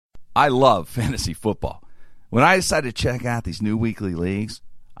I love fantasy football. When I decided to check out these new weekly leagues,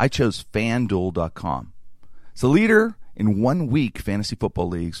 I chose FanDuel.com. It's the leader in 1 week fantasy football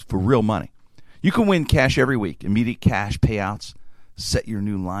leagues for real money. You can win cash every week, immediate cash payouts, set your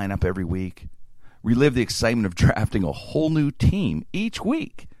new lineup every week, relive the excitement of drafting a whole new team each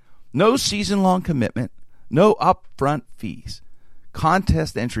week. No season-long commitment, no upfront fees.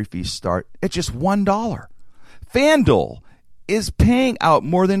 Contest entry fees start at just $1. FanDuel is paying out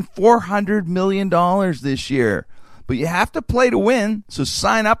more than $400 million this year. But you have to play to win, so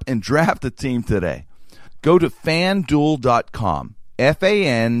sign up and draft a team today. Go to FanDuel.com,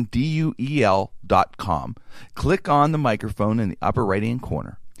 FanDuel.com. Click on the microphone in the upper right-hand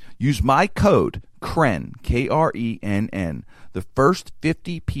corner. Use my code, KRENN, K-R-E-N-N. The first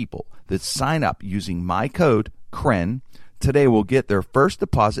 50 people that sign up using my code, KRENN, today will get their first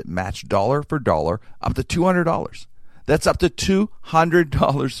deposit matched dollar for dollar up to $200. That's up to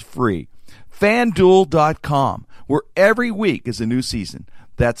 $200 free. FanDuel.com, where every week is a new season.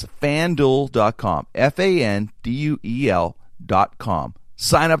 That's FanDuel.com, FanDuel.com.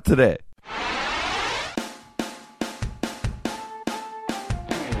 Sign up today.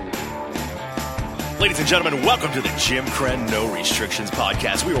 Ladies and gentlemen, welcome to the Jim Krenn No Restrictions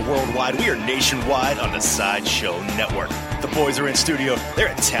podcast. We are worldwide. We are nationwide on the Sideshow Network. The boys are in studio. They're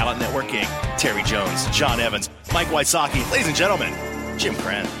at Talent Network Inc. Terry Jones, John Evans, Mike Wysocki. Ladies and gentlemen, Jim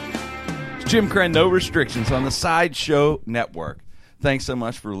Krenn. Jim Krenn, No Restrictions on the Sideshow Network. Thanks so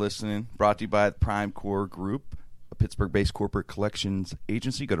much for listening. Brought to you by the PrimeCore Group, a Pittsburgh-based corporate collections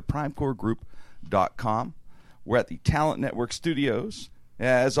agency. Go to primecoregroup.com. We're at the Talent Network studios.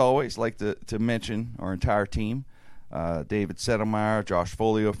 As always, like to mention our entire team. David Settlemeyer, Josh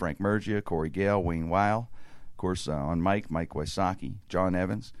Folio, Frank Mergia, Corey Gale, Wayne Weil. Of course, on Mike Wysocki, John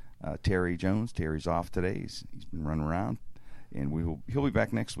Evans, Terry Jones. Terry's off today. He's been running around. And he'll be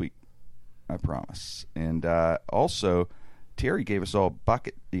back next week, I promise. And also, Terry gave us all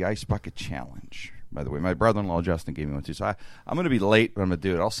the Ice Bucket Challenge. By the way, my brother-in-law, Justin, gave me one too. So I'm going to be late, but I'm going to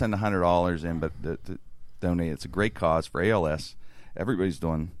do it. I'll send $100 in, but to donate. It's a great cause for ALS. Everybody's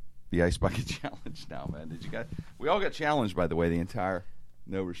doing the Ice Bucket Challenge now, man. Did you guys? We all got challenged, by the way, the entire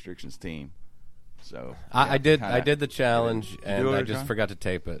No Restrictions team. So I did the challenge, and I just forgot to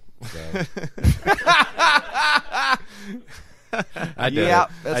tape it. So. I did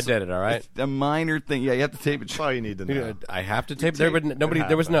it. All right. A minor thing. Yeah, you have to tape it. That's all you need to know. I have to tape it. There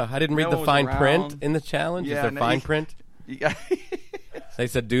was no. I didn't read the fine print in the challenge. Yeah, is there fine print? They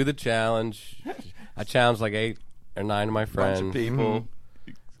said do the challenge. I challenged like 8 or 9 of my friends. Bunch of people.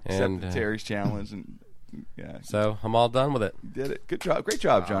 And accepted Terry's challenge, and yeah. So I'm all done with it. You did it. Good job. Great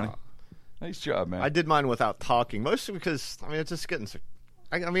job, Johnny. Nice job, man. I did mine without talking, mostly because it's just getting.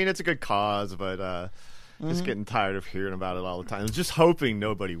 It's a good cause, but just getting tired of hearing about it all the time. I was just hoping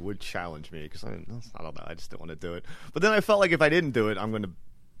nobody would challenge me because I don't know. I just didn't want to do it. But then I felt like if I didn't do it, I'm going to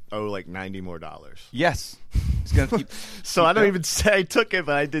owe like $90 more. Yes. It's going to keep. So I don't even say I took it,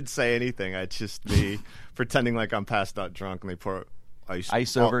 but I did say anything. It's just me pretending like I'm passed out drunk, and they pour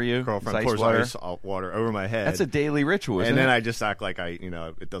ice over you. Girlfriend ice pours water. ice water over my head. That's a daily ritual, isn't and then it? I just act like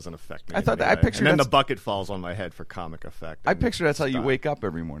it doesn't affect me. I thought I pictured. And then the bucket falls on my head for comic effect. I picture that's how you wake up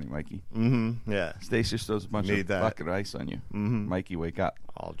every morning, Mikey. Mm-hmm. Yeah. Stacy just throws a bunch of bucket of ice on you. Mm-hmm. Mikey, wake up.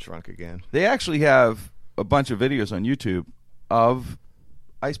 All drunk again. They actually have a bunch of videos on YouTube of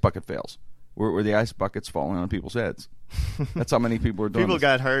ice bucket fails, where the ice bucket's falling on people's heads. That's how many people are doing. People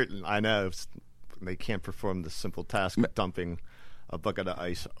got hurt. I know they can't perform the simple task of dumping a bucket of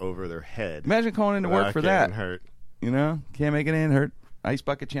ice over their head. Imagine calling into work for that. Hurt. Can't make it in. Hurt. Ice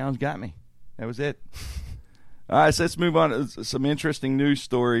bucket challenge got me. That was it. All right, so let's move on to some interesting news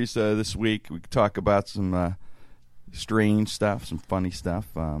stories this week. We could talk about some strange stuff, some funny stuff.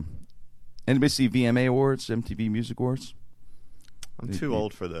 Anybody see VMA Awards, MTV Music Awards? I'm too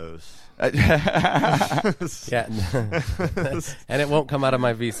old for those. Yeah, and it won't come out of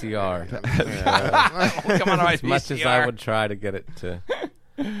my VCR. Come on, as much as I would try to get it to.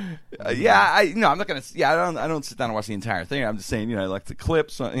 I'm not gonna. Yeah, I don't sit down and watch the entire thing. I'm just saying, I like the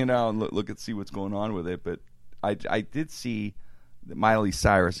clips, and look and see what's going on with it. But I did see that Miley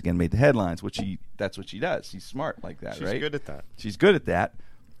Cyrus again made the headlines, that's what she does. She's smart like that, right? She's good at that. She's good at that,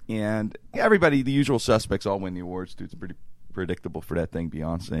 and everybody, the usual suspects, all win the awards. Dude, it's pretty predictable for that thing.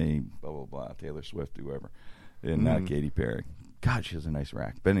 Beyonce, blah blah blah, Taylor Swift, whoever, and Katy Perry. God, she has a nice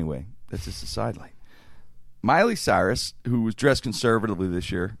rack. But anyway, that's just a sidelight. Miley Cyrus, who was dressed conservatively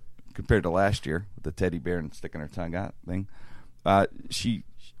this year compared to last year with the teddy bear and sticking her tongue out thing, she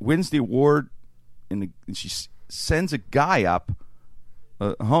wins the award, and she sends a guy up,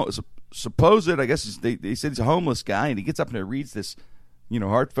 supposed, I guess they said he's a homeless guy, and he gets up and reads this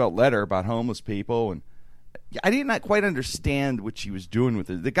heartfelt letter about homeless people, and I did not quite understand what she was doing with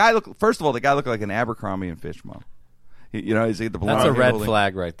it. The guy looked like an Abercrombie and Fitch model. He's the blonde. That's a red holding,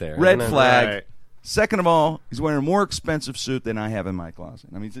 flag right there. Red isn't it? flag. Right. Second of all, he's wearing a more expensive suit than I have in my closet.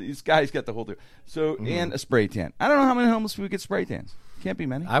 I mean, this guy's got the whole deal. So, and a spray tan. I don't know how many homeless people get spray tans. Can't be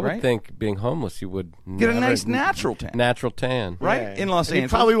many. I would right? think being homeless, you would Get a never- nice natural tan. Natural tan. Right? Yeah. In Los And you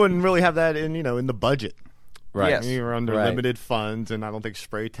Angeles. probably wouldn't really have that in the budget. Right. Yes. You're under Right. limited funds, and I don't think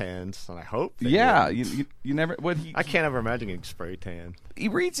spray tans. And I hope. They Yeah, would. you never. What he I can't ever imagine getting spray tan. he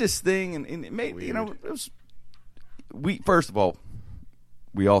reads this thing and it made Weird. it was. We first of all,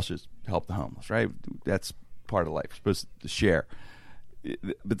 we all should help the homeless, right? That's part of life. We're supposed to share.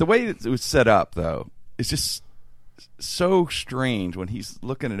 But the way it was set up, though, is just so strange when he's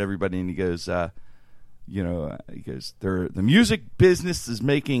looking at everybody and he goes, he goes, the music business is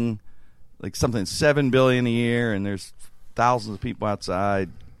making like something $7 billion a year, and there's thousands of people outside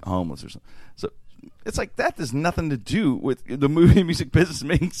homeless or something. So it's like that has nothing to do with the movie music business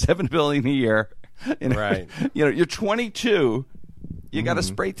making $7 billion a year. And, Right. You're 22. You got a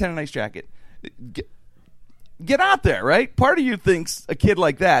spray tan and a nice jacket. Get out there, right? Part of you thinks a kid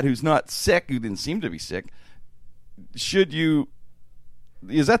like that who's not sick, who didn't seem to be sick,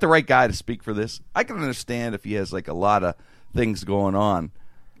 is that the right guy to speak for this? I can understand if he has like a lot of things going on,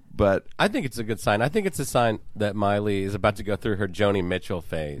 but I think it's a good sign. I think it's a sign that Miley is about to go through her Joni Mitchell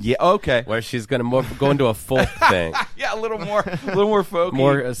phase. yeah, okay. Where she's going to go into a folk thing. Yeah, a little more folky.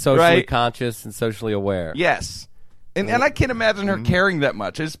 More socially right? conscious and socially aware. Yes. And I can't imagine her caring that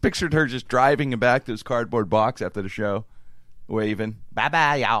much. I just pictured her just driving back to his cardboard box after the show, waving.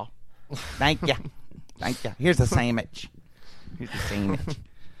 Bye-bye, y'all. Thank you. Thank you. Here's the sandwich.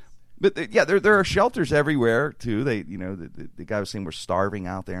 But there are shelters everywhere too. They, the guy was saying we're starving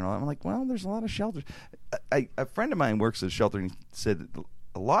out there and all that. I'm like, well, there's a lot of shelters. A friend of mine works at a shelter and he said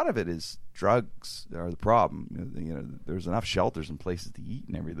a lot of it is drugs are the problem. There's enough shelters and places to eat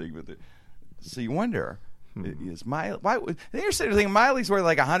and everything, but so you wonder. Is Miley? Why? Then you're sitting there thinking Miley's worth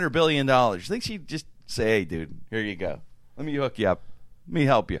like $100 billion. You think she'd just say, "Hey, dude, here you go. Let me hook you up. Let me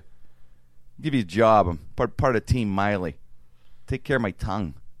help you. Give you a job. I'm part of Team Miley. Take care of my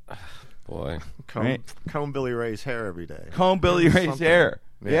tongue. Boy. Comb Billy Ray's hair every day. Comb Billy Ray's Something.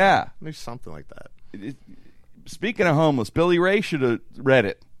 Yeah. Do something like that. Speaking of homeless, Billy Ray should have read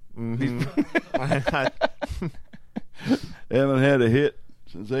it. Haven't had a hit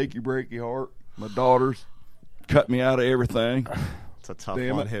since Achy Breaky Heart. My daughters cut me out of everything. It's a tough Damn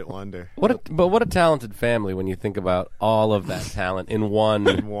it. one-hit wonder. But what a talented family when you think about all of that talent in one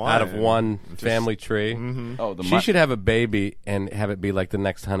out of one family tree. Oh, She should have a baby and have it be like the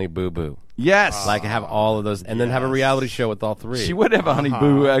next Honey Boo Boo. Yes. Like have all of those and then have a reality show with all three. She would have a Honey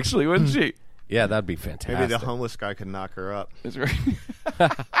Boo, actually, wouldn't she? Yeah, that'd be fantastic. Maybe the homeless guy could knock her up. That's right.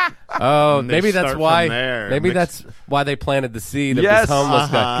 Oh, And they maybe that's start why. from there. Maybe Mix- that's why they planted the seed of Yes, this homeless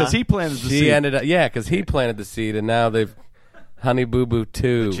guy. because he planted the She seed. ended up, because he planted the seed, and now they've Honey Boo Boo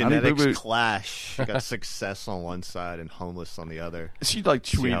 2. Genetics Boo Boo. clash. You got success on one side and homeless on the other. She like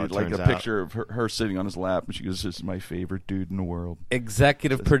See how tweeted it like turns a out. picture of her sitting on his lap, and she goes, "This is my favorite dude in the world."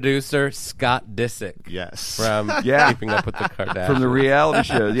 Executive producer Scott Disick Yes. from Yeah. Keeping Up with the Kardashians. From the reality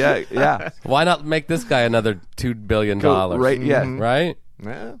show, yeah. Why not make this guy another $2 billion? Right, yeah. Right?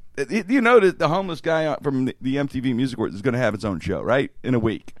 Yeah. You know that the homeless guy from the MTV Music Awards is going to have its own show, right? In a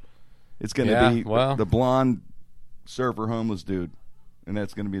week, it's going to Yeah, be well. the blonde surfer homeless dude, and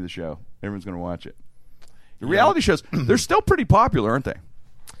that's going to be the show. Everyone's going to watch it. The reality shows, they're still pretty popular, aren't they?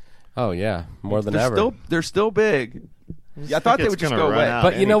 Oh, yeah. More than ever. They're still big. Yeah, I thought they would just go away.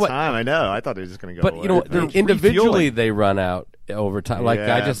 But you know what- I know. I thought they were just going to go But away. you know what? They're Individually, refueling. they run out over time. Like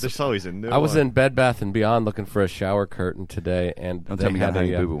Yeah, I just, there's always a new I was one. in Bed Bath and Beyond looking for a shower curtain today, and Don't they tell me you had got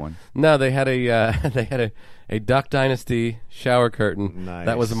Honey a Boo Boo one. no, they had a Duck Dynasty shower curtain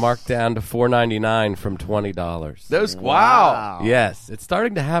that was Nice. marked down to $4.99 from $20. Those wow. Yes, it's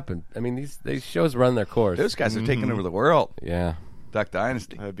starting to happen. I mean, these shows run their course. Those guys are taking over the world. Yeah. Duck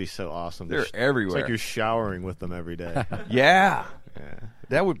Dynasty. That would be so awesome. They're It's everywhere. like you're showering with them every day. Yeah. Yeah.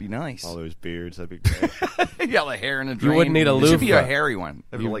 That would be nice. All those beards, that'd be great. Yeah, the hair in a drain. You wouldn't need a It should be a loofah. hairy one.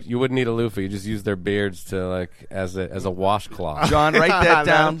 You wouldn't need a loofah. You just use their beards to like as a washcloth. John, write that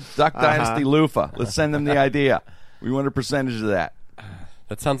down. No. Duck Dynasty loofah. Let's send them the idea. We want a percentage of that.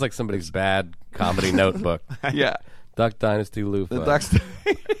 That sounds like somebody's bad comedy notebook. Yeah. Duck Dynasty loofah. The Ducks.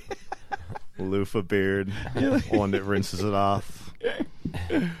 Loofah beard, one that rinses it off.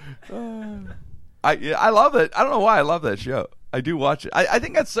 I love it. I don't know why I love that show. I do watch it. I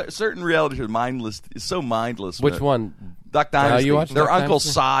think that's certain reality shows. Mindless is so mindless. Which one? Duck Dynasty. you watch Their Duck Uncle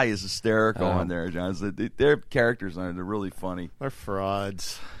Dynasty? Si is hysterical Oh. on there, John. So their characters on it are really funny. They're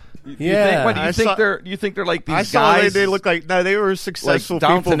frauds. You Yeah. think, what, do you I think saw- they're? You think they're like these I saw guys? they look like they were like successful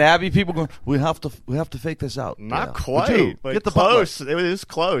Downton people. Abbey people going. We have to fake this out. Not Yeah. quite, We do. but Get the close. butler. It was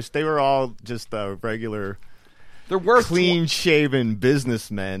close. They were all just regular, They're worth clean-shaven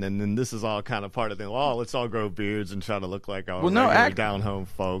businessmen, and then this is all kind of part of the. Oh, let's all grow beards and try to look like our down-home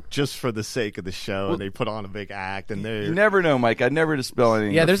folk, just for the sake of the show. Well, and they put on a big act, and they. You never know, Mike. I'd never dispel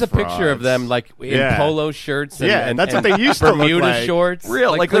anything. Yeah, there's a picture of frauds. them like in Yeah. polo shirts and, Yeah, and that's and what they used to look Bermuda like. shorts.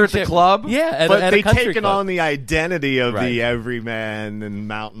 Real, like they're at the clean club? Yeah, at, But at they a country taken club. on the identity of Right. the everyman and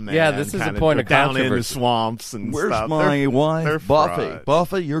mountain man. Yeah, this is the kinda point of down in the controversy. swamps and Where's stuff. my they're wife, Buffy? frauds.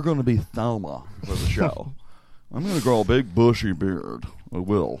 Buffy, you're going to be Thelma for the show. I'm going to grow a big bushy beard. I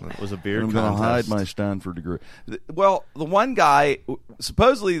will. It was a beard I'm going to hide contest. my Stanford degree. Well, the one guy,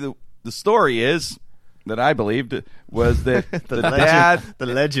 supposedly the story is that I believed was that the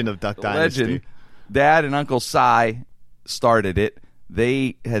legend of Duck the Dynasty. legend, Dad and Uncle Si started it.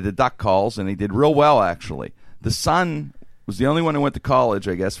 They had the duck calls, and they did real well, actually. The son was the only one who went to college,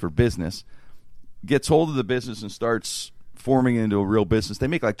 I guess, for business. Gets hold of the business and starts forming it into a real business. They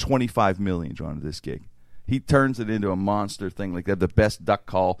make like $25 million, John, at this gig. He turns it into a monster thing. Like they have the best duck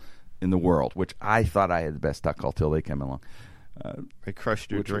call in the world, which I thought I had the best duck call till they came along. They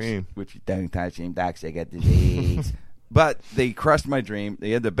crushed your dream. Which you don't touch them ducks, they get disease. But they crushed my dream.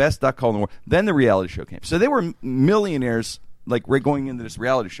 They had the best duck call in the world. Then the reality show came. So they were millionaires, like right going into this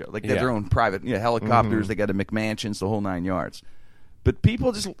reality show. Like they had Yeah. their own private helicopters. They got a McMansions, the whole 9 yards. But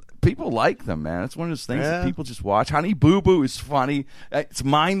people like them, man. It's one of those things that Yeah. people just watch. Honey Boo Boo is funny. It's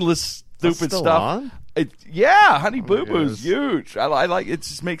mindless, That's stupid still stuff. on? Honey Boo Boo is goodness. huge. I like it.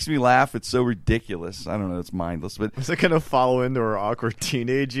 Just makes me laugh. It's so ridiculous. I don't know. It's mindless, but Is it going to follow into our awkward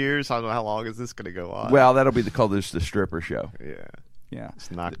teenage years? I don't know how long is this going to go on. well, that'll be called the stripper show. yeah, Yeah, it's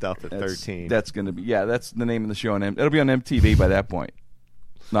knocked up at 13. That's going to be that's the name of the show, and it'll be on MTV by that point.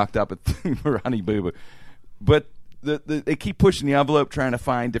 Knocked up at for Honey Boo Boo, but they keep pushing the envelope, trying to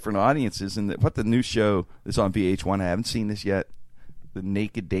find different audiences. And what the new show that's on VH1? I haven't seen this yet. The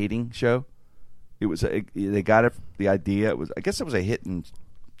Naked Dating show. It was they got it. The idea I guess it was a hit in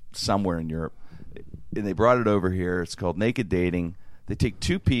somewhere in Europe, and they brought it over here. It's called Naked Dating. They take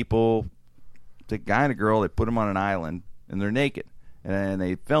two people, a guy and a girl. They put them on an island, and they're naked, and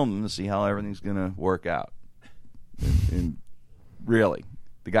they film them to see how everything's going to work out. And really,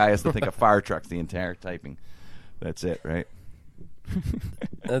 the guy has to think of fire trucks the entire typing. That's it, right?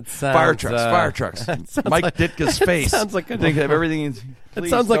 That sounds, Fire trucks. Mike Ditka's face. sounds like a- think of everything. It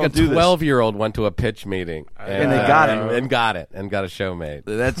sounds like a 12-year-old went to a pitch meeting And they got it. and got a show made.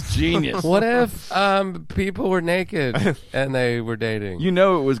 That's genius. What if people were naked and they were dating? You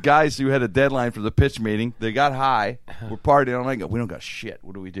know, it was guys who had a deadline for the pitch meeting. They got high. We're partying. I'm like, we don't got shit.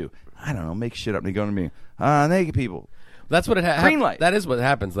 What do we do? I don't know. Make shit up. And they go to me. Naked people. That's what it Green light. That is what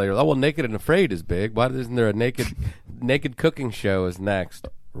happens later. Oh well, Naked and Afraid is big. Why isn't there a naked cooking show is next?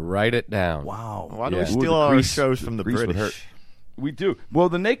 Write it down. Wow. Why do Yeah. we Ooh, steal the all our grease- shows from the grease would British? hurt. We do. Well,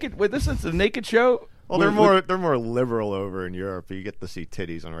 the naked. Wait, this is the Naked show. Well, they're more liberal over in Europe. You get to see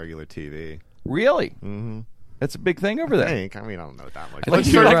titties on regular TV. Really. Mm-hmm. That's a big thing over there. I don't know that much. I think Like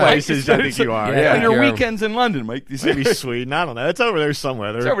you're certain right. places, I think you are. Yeah, Yeah, On your you're- weekends in London, Mike. You see? maybe Sweden. I don't know. It's over there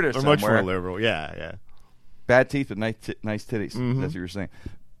somewhere. They're, over there they're much more somewhere. liberal. Yeah. Bad teeth with nice titties. That's what you're saying.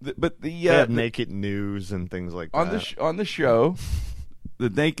 But They have naked news and things like on that. on the show, the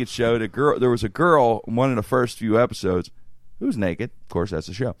Naked show, there was a girl in one of the first few episodes who's naked. Of course, that's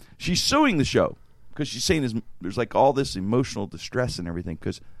the show. She's suing the show because she's saying there's like all this emotional distress and everything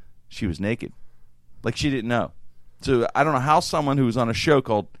because she was naked, like she didn't know. So I don't know how someone who was on a show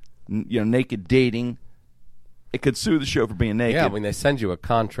called Naked Dating, it could sue the show for being naked. Yeah, when they send you a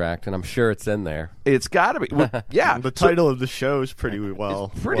contract, and I'm sure it's in there. It's got to be. Well, yeah, The title of the show is pretty well,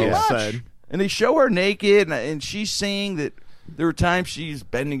 pretty well much. said. And they show her naked, and she's saying that there were times she's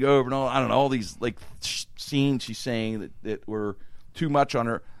bending over and all. I don't know, all these like scenes she's saying that were too much on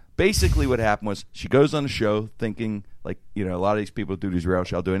her. Basically, what happened was she goes on the show thinking like a lot of these people do these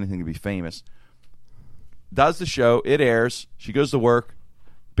reality shows. I'll do anything to be famous. Does the show? It airs. She goes to work.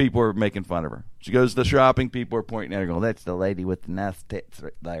 People are making fun of her. She goes to shopping. People are pointing at her, going, "That's the lady with the nice tits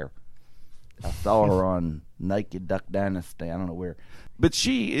right there." I saw her on Naked Duck Dynasty. I don't know where, but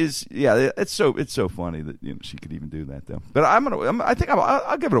she is. Yeah, it's so funny that she could even do that though. But I think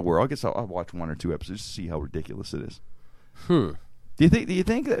I'll give it a whirl. I guess I'll watch 1 or 2 episodes to see how ridiculous it is. Do you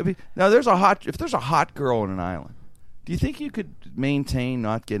think that now if there's a hot girl on an island, do you think you could maintain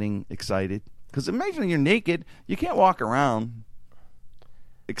not getting excited? Because imagine you're naked, you can't walk around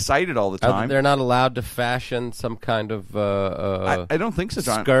excited all the time. They're not allowed to fashion some kind of I don't think so,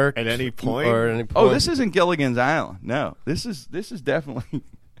 John. skirt At any point? Or at any point. Oh, this isn't Gilligan's Island. No, this is definitely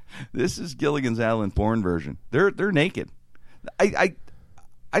this is Gilligan's Island porn version. They're naked. I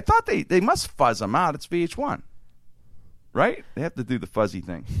thought they must fuzz them out. It's VH1, right? They have to do the fuzzy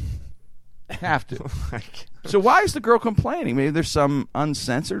thing. Have to. So why is the girl complaining? Maybe there's some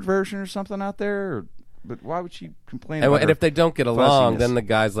uncensored version or something out there. But why would she complain? And, about and if they don't get along, fuzziness? then the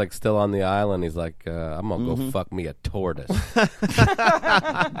guy's like still on the island. He's like, I'm gonna go fuck me a tortoise.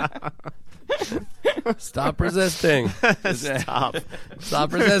 Stop resisting. Stop.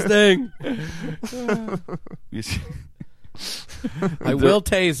 Stop resisting. You see, I will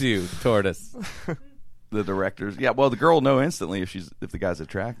tase you, tortoise. the directors. Yeah, well, the girl will know instantly if the guy's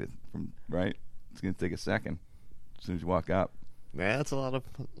attracted. Right? It's going to take a second as soon as you walk up. Yeah, that's a lot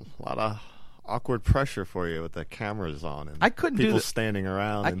of awkward pressure for you with the cameras on and I couldn't do people the- standing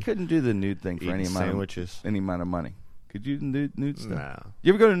around. I and couldn't do the nude thing for eating any amount sandwiches. of money. Could you do nude stuff? No.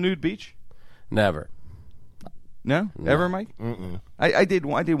 You ever go to nude beach? Never. No? Ever, Mike? Mm-mm. I did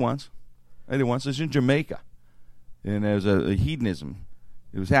once. It was in Jamaica. And there was a hedonism.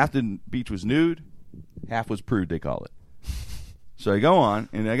 It was half the beach was nude, half was prude, they call it. So I go on,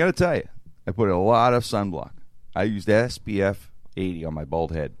 and I got to tell you, I put a lot of sunblock. I used SPF 80 on my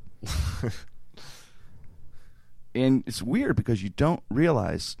bald head. And it's weird because you don't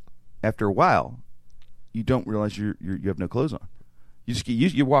realize, after a while, you don't realize you have no clothes on. You just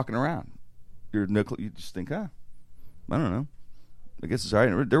you're walking around. You just think, I don't know. I guess it's all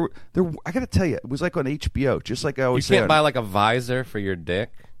right. There, I got to tell you, it was like on HBO, just like I You always say. can't buy like a visor for your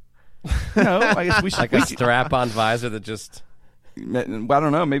dick, No, I guess we should. like a strap-on visor that just. I don't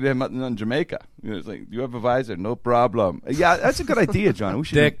know. Maybe I'm in Jamaica. It's like, you have a visor, no problem. Yeah, that's a good idea, John. We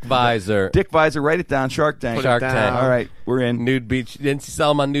should Dick visor. Dick visor. Write it down. Shark Tank. Shark Tank. All right, we're in. Nude beach. Didn't sell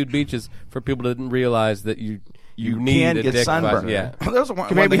them on nude beaches for people that didn't realize that you need can a get dick sunburned. visor. Yeah. That was one You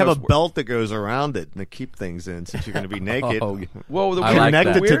can maybe thing have I a was- belt that goes around it to keep things in since you're going to be naked. Oh, yeah. Well, the I weird, like that.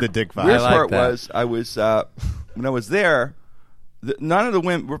 Connected to weird- the dick weird visor. I like part that. was I was when I was there. None of the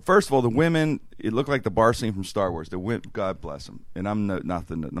women. First of all, the women. It looked like the bar scene from Star Wars. The women, God bless them. And I'm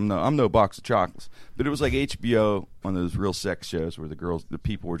nothing. I'm no box of chocolates. But it was like HBO on those real sex shows where the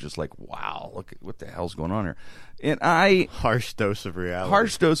people were just like, wow, look at what the hell's going on here. And Harsh dose of reality.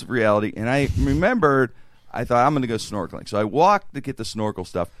 harsh dose of reality. And I remembered. I thought I'm going to go snorkeling. So I walked to get the snorkel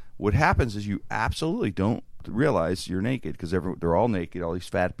stuff. What happens is you absolutely don't realize you're naked because they're all naked. All these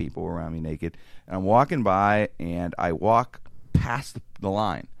fat people around me naked. And I'm walking by, and I walk past the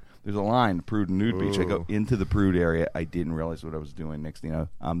line. There's a line, prude and nude beach. I go into the prude area. I didn't realize what I was doing. Next thing you know,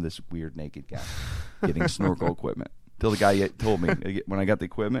 I'm this weird naked guy getting snorkel equipment. Till the guy told me when I got the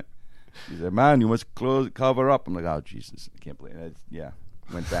equipment, he said, "Man, you must cover up." I'm like, "Oh Jesus, I can't believe it." Yeah,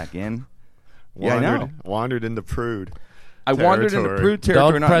 went back in. Yeah, I know. Wandered into prude. I wandered into territory. prude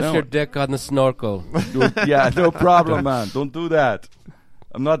territory. Don't not press knowing. your dick on the snorkel. Yeah, no problem, man. Don't do that.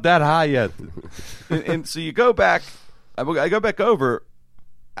 I'm not that high yet. And so you go back. I go back over.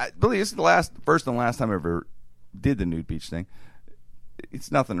 I believe this is the first and last time I ever did the nude beach thing.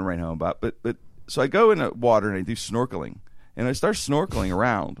 It's nothing to write home about. But so I go in the water and I do snorkeling, and I start snorkeling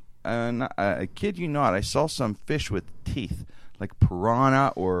around. And I kid you not, I saw some fish with teeth, like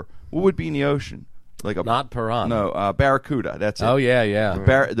piranha or what would be in the ocean, like a Not piranha. No, barracuda. That's it. Oh yeah, yeah.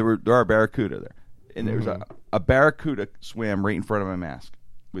 There are barracuda there, and there was a barracuda swam right in front of my mask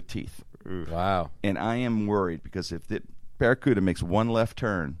with teeth. Wow. And I am worried because if the barracuda makes one left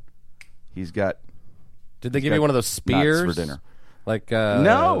turn, he's got Did they give got you one of those nuts spears for dinner. Like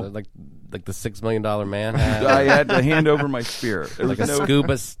No. like the $6 million man had, I had to hand over my spear. There like a was no-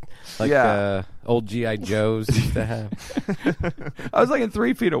 scuba, like Yeah. old GI Joes used to have. I was like in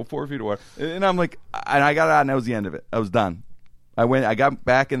 4 feet of water, and I'm like, and I got out, and that was the end of it. I was done. I got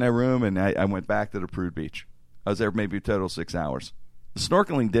back in that room, and I went back to the Prude Beach. I was there maybe a total of 6 hours. The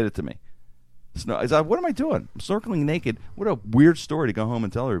snorkeling did it to me. I was like, what am I doing? I'm snorkeling naked. What a weird story to go home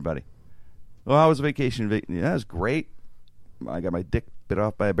and tell everybody. Well, I was on vacation. Yeah, that was great. I got my dick bit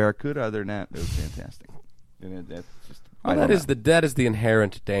off by a barracuda. Other than that, it was fantastic. And that's just, Well, that is the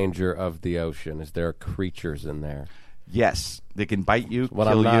inherent danger of the ocean. Is there are creatures in there? Yes, they can bite you, What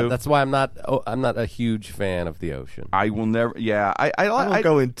kill I'm not. you. That's why I'm not a huge fan of the ocean. I will never. Yeah, I won't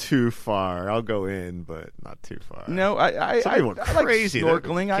go in too far. I'll go in, but not too far. No, I Some people are I like crazy.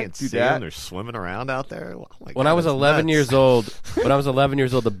 snorkeling. They I can't do see that. them. They're swimming around out there. Oh my When God, I was that's 11 nuts. years old,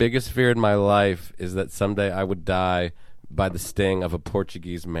 the biggest fear in my life is that someday I would die by the sting of a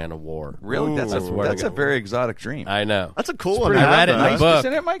Portuguese man of war. Really? That's Ooh. a very exotic dream. I know. That's a cool one. I read it in a Nice, book.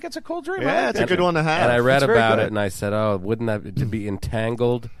 isn't it, Mike? It's a cool dream. I Yeah, like it's that. a good one to have. And I read It's very about good. it, and I said, "Oh, wouldn't that to be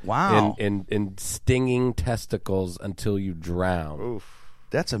entangled Wow. in stinging testicles until you drown? Oof.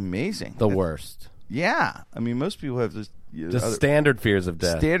 That's amazing. The worst. Yeah, I mean, most people have this Just standard fears of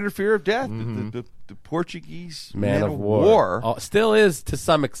death. standard fear of death. The Portuguese Man of war. Oh, still is, to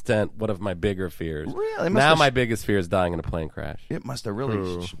some extent, one of my bigger fears. Really? It must Now have my biggest fear is dying in a plane crash. It must have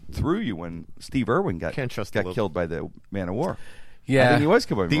really threw you when Steve Irwin got Can't trust the killed by the Man of War. Yeah. I think he was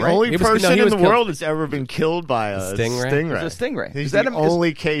killed by The him, right? only He was- person no, he in was the killed- world that's ever been killed by a Stingray? It's a stingray. He's Is that the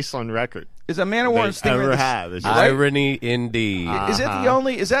only case on record Is a Man of War and they Stingray ever the- have. It's just- Irony indeed. Is it the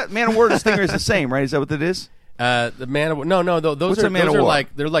only? Is that Man of War and Stingray is the same? Right? Is that what it is? The man of no, those What's are a Man of those are War?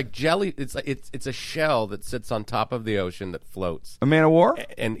 like they're like jelly. It's a shell that sits on top of the ocean that floats. A Man of War?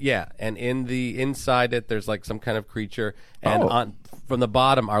 And in the inside it there's like some kind of creature, and Oh. from the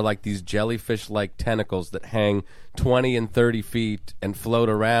bottom are like these jellyfish-like tentacles that hang 20 and 30 feet and float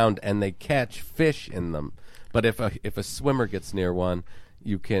around, and they catch fish in them. But if a swimmer gets near one,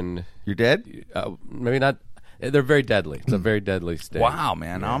 you can You're dead? maybe not. They're very deadly. It's a very deadly sting. Wow,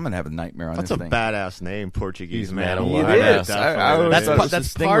 man! I'm gonna have a nightmare on That's a this thing. badass name, Portuguese He's Man Man of of War. War. It I know. is. Definitely. I always That's thought it was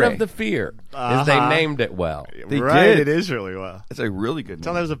that's a part stingray. of the fear. Is they named it well. They right, did. it is really well. It's a really good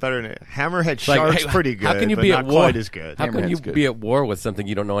Tell name. that was a better name. Hammerhead Like, Shark's hey, pretty good. How can you but be not at war? quite as good. How can Hammerhead's you good. be at war with something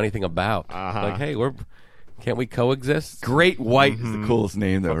you don't know anything about? Like, hey, can't we coexist? Great White is the coolest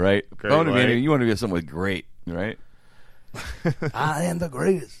name, though, right? Great I want to be- White. you want to be something with great, right? I am the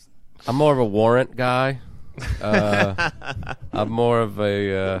greatest. I'm more of a warrant guy. I'm more of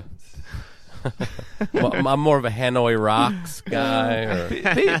a. I'm more of a Hanoi Rocks guy. Or,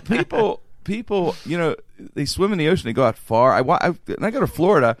 People, they swim in the ocean. They go out far. When I go to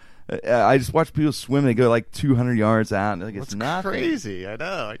Florida, I just watch people swim. They go like 200 yards out. And it's That's nothing. crazy. I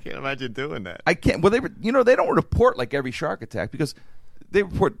know. I can't imagine doing that. I can't. Well, they don't report like every shark attack because they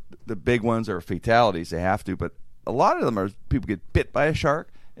report the big ones are fatalities. They have to, but a lot of them are people get bit by a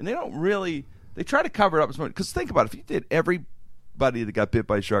shark, and they don't really. They try to cover it up as much. Because think about it. If you did everybody that got bit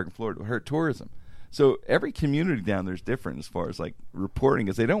by a shark in Florida, it would hurt tourism. So every community down there is different as far as like reporting,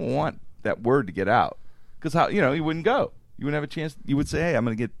 because they don't want that word to get out. Because you wouldn't go. You wouldn't have a chance. You would say, "Hey, I'm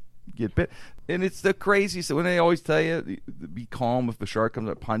going to get bit," and it's the craziest. When they always tell you, be calm if the shark comes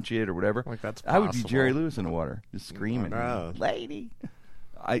up, punch it or whatever. Like, that's I would be possible. Jerry Lewis in the water, just screaming, no. "Lady!"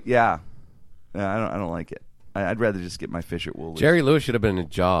 I don't like it. I'd rather just get my fish at Woolies. Jerry Lewis should have been in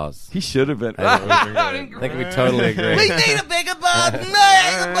Jaws. He should have been. I think we totally agree. We need a bigger boat.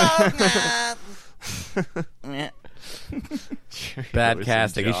 Bad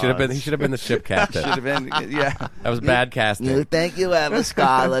casting. He should have been. He should have been the ship captain. Should have been. Yeah. That was bad casting. Thank you ever,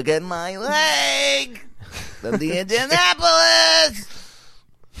 Scar. Look at my leg. From the Indianapolis.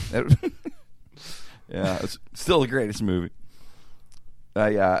 Yeah, it's still the greatest movie.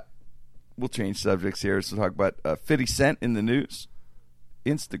 We'll change subjects here. So talk about 50 Cent in the news.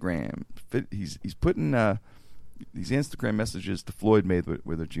 Instagram. He's putting these Instagram messages to Floyd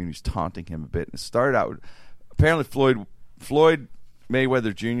Mayweather Jr. He's taunting him a bit. And it started out with, apparently Floyd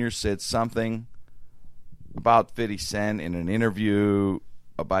Mayweather Jr. said something about 50 Cent in an interview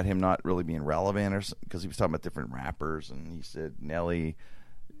about him not really being relevant, or because he was talking about different rappers, and he said Nelly,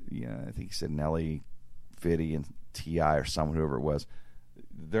 I think he said Nelly, 50, and T.I. or someone, whoever it was.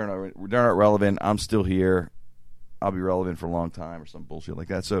 They're not relevant. I'm still here. I'll be relevant for a long time, or some bullshit like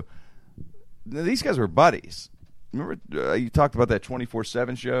that. So these guys were buddies. Remember you talked about that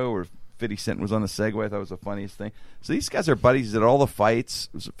 24/7 show where 50 Cent was on the Segway? I thought it was the funniest thing. So these guys are buddies at all the fights.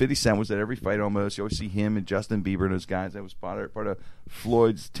 50 Cent was at every fight almost. You always see him and Justin Bieber and those guys. That was part of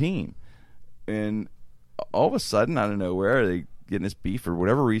Floyd's team. And all of a sudden, out of nowhere, they getting this beef for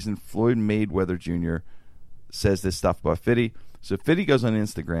whatever reason. Floyd Mayweather Jr. says this stuff about 50. So 50 goes on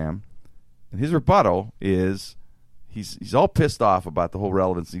Instagram, and his rebuttal is he's all pissed off about the whole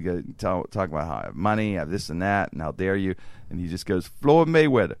relevancy. Talking about how I have money, I have this and that, and how dare you. And he just goes, Floyd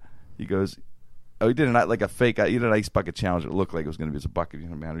Mayweather. He goes, he did it like a fake, he did an ice bucket challenge. It looked like it was going to be a bucket.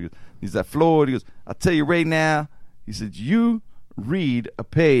 He's like, Floyd, he goes, I'll tell you right now. He said, you read a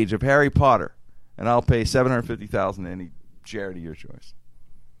page of Harry Potter, and I'll pay $750,000 to any charity of your choice.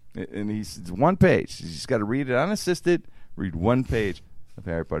 And he says, one page. He's just got to read it unassisted. Read one page of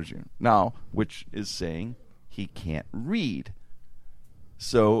Harry Potter Jr. Now, which is saying he can't read.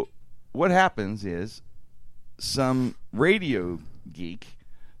 So what happens is some radio geek,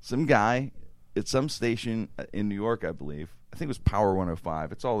 some guy at some station in New York, I believe, I think it was Power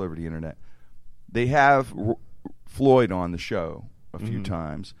 105. It's all over the internet. They have Floyd on the show a few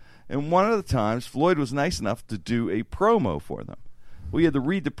times, And one of the times, Floyd was nice enough to do a promo for them. We had to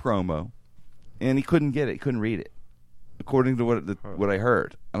read the promo, and he couldn't get it. He couldn't read it, according to what I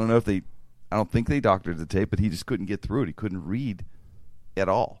heard. I don't think they doctored the tape, but he just couldn't get through it. He couldn't read at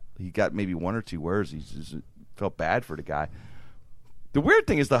all. He got maybe one or two words. He just felt bad for the guy. The weird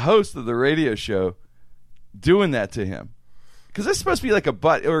thing is the host of the radio show doing that to him. Because this is supposed to be like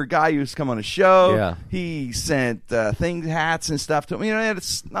a guy who's come on a show. Yeah. He sent hats and stuff to him. You know,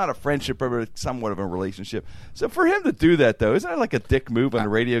 it's not a friendship, but somewhat of a relationship. So for him to do that, though, isn't that like a dick move on the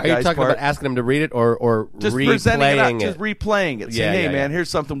radio guy's part? Are you talking about asking him to read it or just replaying it? Just replaying it. Saying, hey, man, here's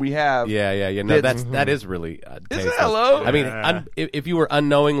something we have. Yeah. No, that is really tasteless. Isn't that low? I mean, if you were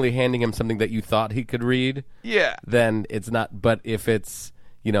unknowingly handing him something that you thought he could read, then it's not. But if it's...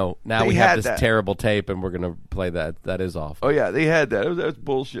 now we have this terrible tape, and we're going to play that. That is awful. Oh, yeah, they had that. That was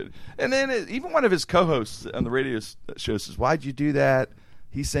bullshit. And then even one of his co-hosts on the radio show says, why'd you do that?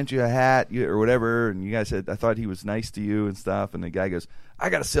 He sent you a hat or whatever, and you guys said, I thought he was nice to you and stuff. And the guy goes, I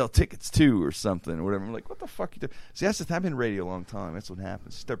got to sell tickets, too, or something, or whatever. I'm like, what the fuck you do? See, I've been in radio a long time. That's what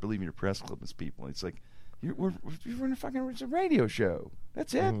happens. You start believing your press club and people. It's like, we're in a fucking radio show.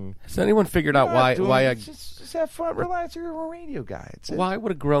 That's it. Has anyone figured out why just have fun, relax. You're a radio guy. Why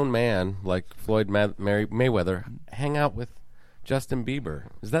would a grown man like Floyd Mayweather hang out with Justin Bieber?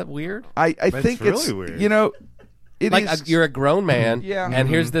 Is that weird? I think really it's weird. You're a grown man, yeah. and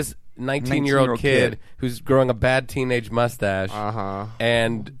here's this 19-year-old kid who's growing a bad teenage mustache,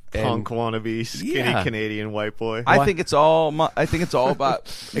 and punk wannabe skinny Canadian white boy. I think it's all about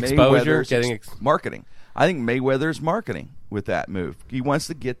exposure, getting marketing. I think Mayweather's marketing with that move. He wants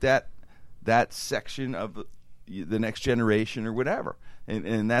to get that section of the next generation or whatever,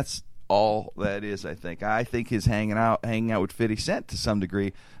 and that's all that is. I think his hanging out with 50 Cent to some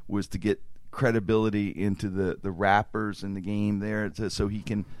degree was to get credibility into the rappers in the game there, so he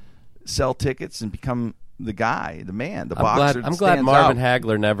can sell tickets and become the guy, the man, the boxer. I'm glad Marvin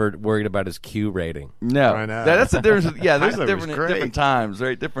Hagler never worried about his Q rating. No, I know. that's the difference. Yeah, there's different times,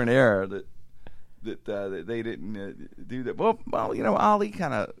 right? Different era that they didn't do that. Well, Ali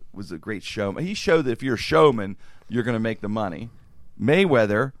kind of was a great showman. He showed that if you're a showman, you're going to make the money.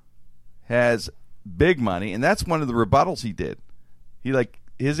 Mayweather has big money, and that's one of the rebuttals he did. He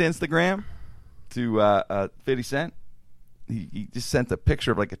his Instagram to 50 Cent. He just sent a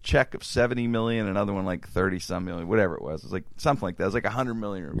picture of like a check of $70 million, another one like 30-some million, whatever it was. It was like something like that. It was like $100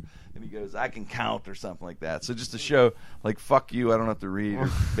 million. And he goes, I can count or something like that. So just to show, like, fuck you, I don't have to read, or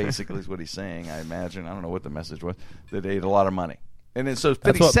basically is what he's saying, I imagine. I don't know what the message was. That they had a lot of money. And then so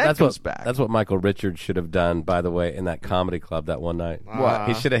 50 Cent comes back. That's what Michael Richards should have done, by the way, in that comedy club that one night. What?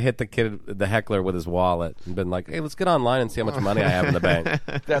 He should have hit the heckler with his wallet and been like, hey, let's get online and see how much money I have in the bank.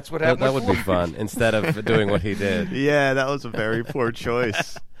 That's what happened. That would be fun, instead of doing what he did. Yeah, that was a very poor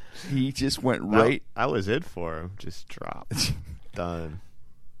choice. He just went right. I was it for him. Just dropped. Done.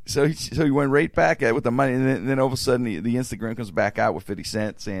 So he went right back at it with the money, and then all of a sudden the Instagram comes back out with 50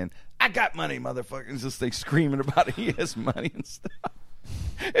 Cent saying, I got money, motherfuckers. Just like screaming about it. He has money and stuff.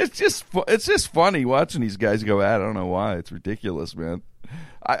 It's just funny watching these guys go at it. I don't know why. It's ridiculous, man.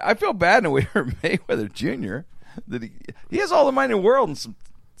 I feel bad in a way for Mayweather Jr. that he has all the money in the world and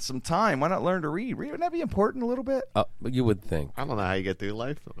some time. Why not learn to read? Wouldn't that be important a little bit? You would think. I don't know how you get through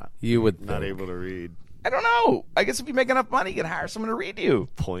life You would not think. able to read. I don't know. I guess if you make enough money, you can hire someone to read you.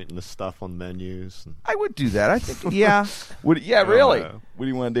 Pointing the stuff on menus. I would do that. I think, yeah. Really? know. What do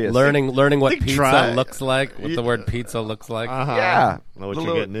you want to do? Learning what think pizza try- looks like, what the word pizza looks like. Yeah. Know what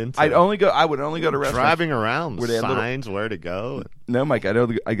you're getting into. I would only go to restaurants. Driving around, where they had signs, where to go. No, Mike, I go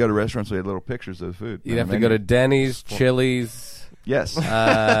to restaurants where they had little pictures of the food. You'd have to go to Denny's, Chili's. Yes.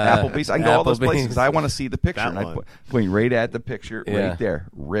 Applebee's. I can go all those Applebee's. places because I want to see the picture. That And I one. point right at the picture Yeah. right there.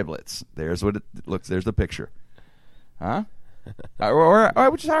 Riblets. There's what it looks. There's the picture. Huh? or I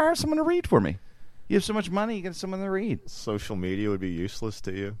would just hire someone to read for me. You have so much money, you get someone to read. Social media would be useless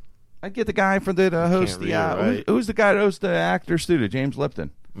to you. I'd get the guy for the host. read it, right? Who's the guy that hosts the Actor Studio? James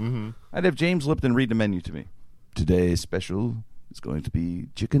Lipton. Mm-hmm. I'd have James Lipton read the menu to me. Today's special is going to be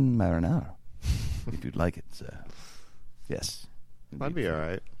chicken marinara. If you'd like it, yes. That'd be all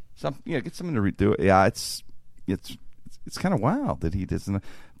right. Get someone to do it. Yeah, it's kind of wild that he doesn't.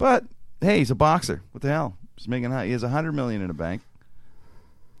 But hey, he's a boxer. What the hell? He's making high. He has $100 million in the bank.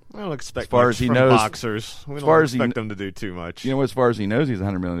 I don't expect As far much as he from knows- boxers. We as don't far as he expect kn- them to do too much. You know, as far as he knows, he's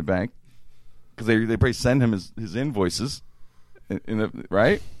 $100 million in the bank because they probably send him his invoices,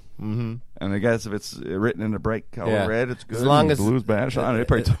 right? Mm-hmm. And I guess if it's written in a bright color red, it's good. As long as blue's bad. I don't know, they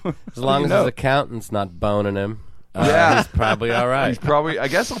probably as long as his accountant's not boning him, Yeah. he's probably all right. he's probably. I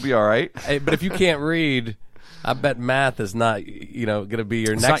guess he'll be all right. Hey, but if you can't read, I bet math is not, going to be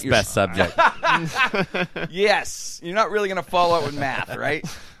your next not your- best subject. Yes, you're not really going to follow up with math, right?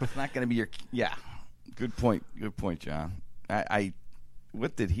 It's not going to be your. Yeah, good point. Good point, John.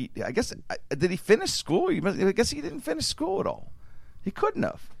 What did he? I guess did he finish school? I guess he didn't finish school at all. He couldn't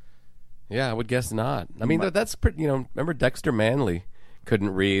have. Yeah, I would guess not. I mean, that's pretty. Remember Dexter Manley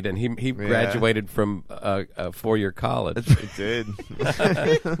couldn't read, and he graduated from a 4-year college. He did.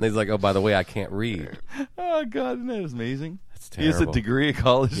 And he's like, oh, by the way, I can't read. Oh God, isn't that amazing? That's He has a terrible. degree, a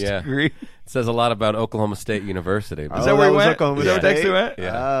college degree. It says a lot about Oklahoma State University. Is that where he went? Is that where Dexter went?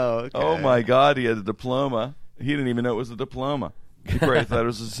 Yeah. Oh, okay. Oh my God, he had a diploma. He didn't even know it was a diploma. He probably thought it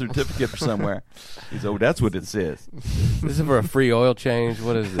was a certificate for somewhere. He's that's what it says. This is for a free oil change.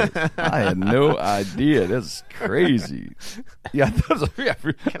 What is it? I had no idea. That's crazy. Yeah, I thought it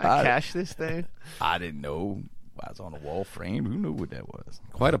was, Can I cash this thing? I didn't know. I was on a wall frame. Who knew what that was?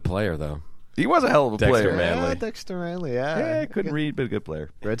 Quite a player, though. He was a hell of a Dexter player. Manley. Yeah, Dexter Manley, Yeah, couldn't read, but a good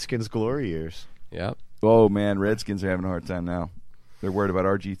player. Redskins glory years. Yep. Oh man, Redskins are having a hard time now. They're worried about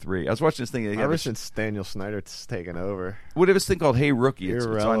RG3. I was watching this thing. They have Ever this- since Daniel Snyder's taken over. What is this thing called Hey Rookie? It's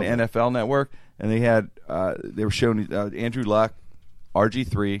on Irrelevant. NFL Network, and they were showing Andrew Luck,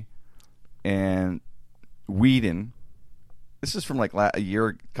 RG3, and Whedon. This is from like a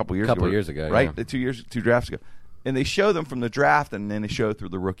couple years ago, right? yeah. 2 drafts ago, and they show them from the draft, and then they show through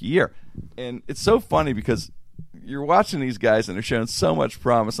the rookie year, and it's so funny because you're watching these guys and they're showing so much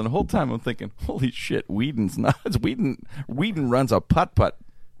promise, and the whole time I'm thinking, holy shit, Whedon's not. Whedon runs a putt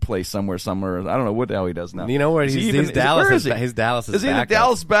place somewhere. I don't know what the hell he does now. You know where Is he he's even- Dallas. where is he? His Dallas is Is he in the backup.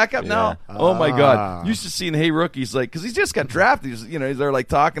 Dallas backup now? Yeah. Oh my God! Used to seeing Hey Rookies because he's just got drafted. He's they're like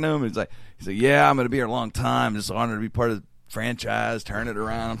talking to him. He's like, yeah, I'm going to be here a long time. Just honored to be part of the franchise. Turn it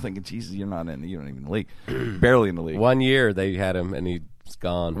around. I'm thinking, Jesus, you're not in. You don't even in the league. Barely in the league. 1 year they had him, and he's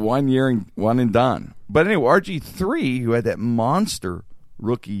gone. 1 year and one and done. But anyway, RG3, who had that monster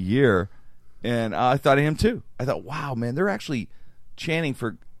rookie year, and I thought of him too. I thought, wow, man, they're actually chanting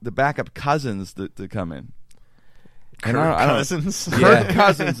for the backup Cousins to come in. And I don't- Cousins? Kirk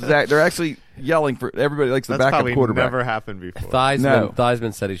Cousins. They're actually yelling for everybody likes the That's backup probably quarterback. never happened before.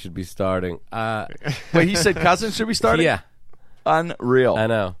 Theismann said he should be starting. Wait, he said Cousins should be starting? Yeah, Unreal. I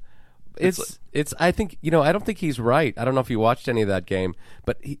know. It's. I think I don't think he's right. I don't know if you watched any of that game,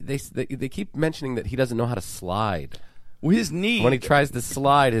 but they keep mentioning that he doesn't know how to slide. Well, his knee. When he tries to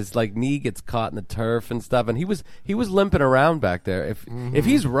slide, his knee gets caught in the turf and stuff, and he was limping around back there. If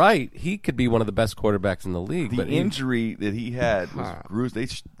he's right, he could be one of the best quarterbacks in the league. the but injury that he had was bruised.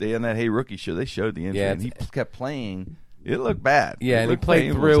 They on that Hey Rookie show, they showed the injury, Yeah, and he kept playing. It looked bad. yeah, and he looked played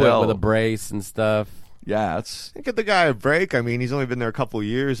painful through as it hell. with a brace and stuff. Yeah, it's Give the guy a break. I mean, he's only been there a couple of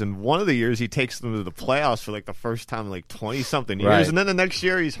years, and one of the years he takes them to the playoffs for like the first time in like 20-something years, Right. and then the next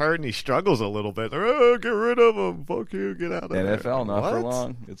year he's hurt and he struggles a little bit. Oh, get rid of him. Fuck you. Get out of there. NFL, not for What?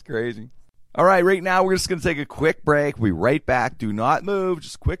 long. It's crazy. All right now we're just going to take a quick break. We'll be right back. Do not move.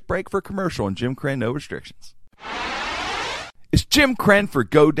 Just a quick break for a commercial on Jim Crenn, no restrictions. It's Jim Crenn for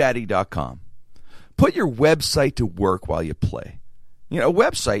GoDaddy.com. Put your website to work while you play. A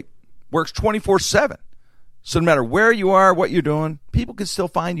website works 24/7. So no matter where you are, what you're doing, people can still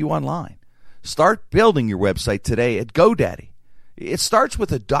find you online. Start building your website today at GoDaddy. It starts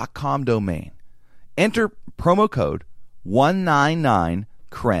with a .com domain. Enter promo code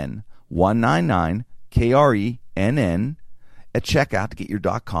 199CRENN, 199 KRENN at checkout to get your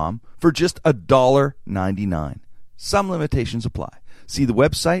 .com for just $1.99. Some limitations apply. See the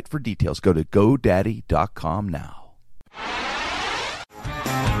website for details. Go to GoDaddy.com now.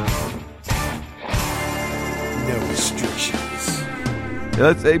 No restrictions.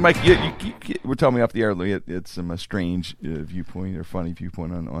 Hey, Mike, you were telling me off the air. It's a strange viewpoint or funny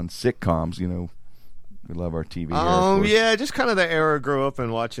viewpoint on sitcoms. We love our TV. here, of course. Yeah, just kind of the era I grew up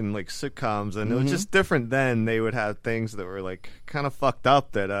in watching like sitcoms, and it was just different then. They would have things that were like kind of fucked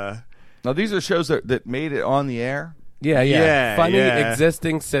up that Now these are shows that made it on the air. Yeah, Funny yeah.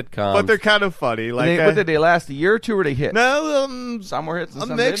 existing sitcoms. but they're kind of funny. And Like what did they last a year or two? Or they hit? no, Some were hits. And a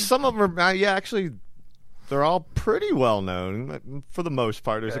some mix. didn't? Some of them are actually they're all pretty well known for the most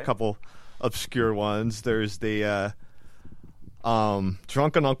part. There's a couple obscure ones. There's the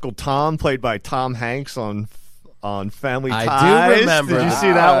Drunken Uncle Tom, played by Tom Hanks on Family Ties. I do remember. Did you that.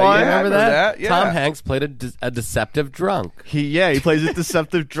 see that one? yeah. Remember remember that? that, yeah. Tom Hanks played a deceptive drunk. He plays a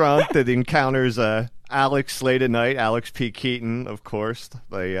deceptive drunk that encounters Alex late at night. Alex P. Keaton, of course,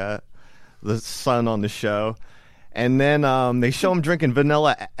 the son on the show, And then they show him drinking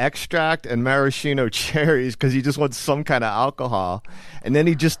vanilla extract and maraschino cherries because he just wants some kind of alcohol. And then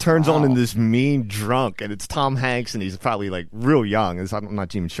he just turns on in this mean drunk, and it's Tom Hanks, and he's probably like real young. I'm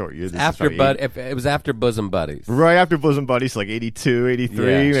not even sure. If it was after Bosom Buddies. Right after Bosom Buddies, like 82, 83,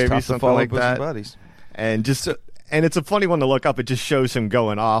 Yeah, it's maybe Tough to something follow like Bosom that. Buddies. And just and it's a funny one to look up. It just shows him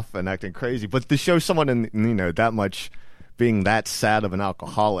going off and acting crazy. But to show someone in that much being that sad of an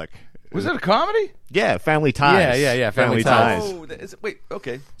alcoholic. Was it a comedy? Yeah, Family Ties. Yeah, Family Ties. Oh, wait,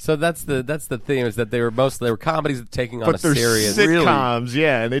 okay. So that's the theme, is that they were comedies taking on But a they're serious. sitcoms,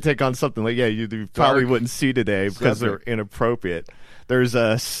 yeah, and they take on something like you probably Dark wouldn't see today because they're subject. inappropriate. There's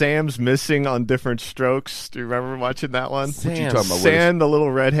Sam's Missing on Different Strokes. Do you remember watching that one? Sam. What you talking about? Sam, the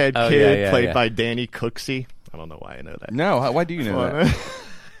little redhead Oh, kid, yeah, played yeah. by Danny Cooksey. I don't know why I know that. No, why do you know that?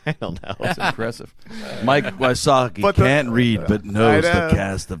 I don't know. That's impressive. Mike Wysocki But the- can't read, but knows I know. the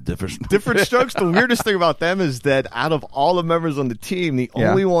cast of different. Different Strokes. The weirdest thing about them is that out of all the members on the team, the Yeah.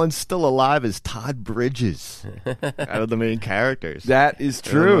 only one still alive is Todd Bridges, out of the main characters. That is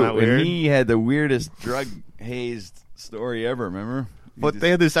Isn't true. that weird? And he had the weirdest drug hazed story ever. Remember? But they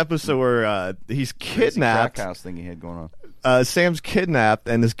had this episode where he's kidnapped. Crack house thing he had going on. Sam's kidnapped,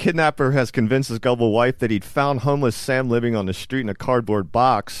 and his kidnapper has convinced his gullible wife that he'd found homeless Sam living on the street in a cardboard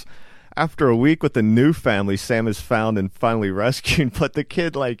box. After a week with the new family, Sam is found and finally rescued. But the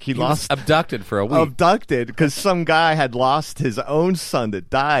kid, He was abducted for a week. abducted because some guy had lost his own son that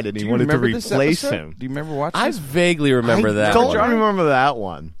died, and he Do you wanted to remember this replace episode? him. Do you remember watching I this? vaguely remember I that. don't one. Johnny? remember that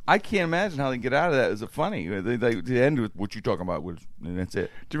one. I can't imagine how they get out of that. Is it funny? They end with what you talking about, and that's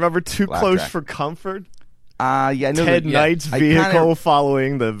it. Do you remember Too Blackjack. Close for Comfort? Yeah, I know Ted that- Knight's I vehicle kinda-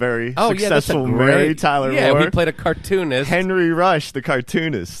 following the very Oh yeah, that's a successful great. Mary Tyler Yeah, Moore. he played a cartoonist. Henry Rush, the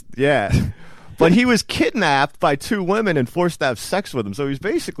cartoonist. Yeah. But he was kidnapped by two women and forced to have sex with him, so he was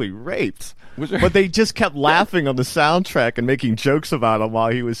basically raped. But they just kept laughing on the soundtrack and making jokes about him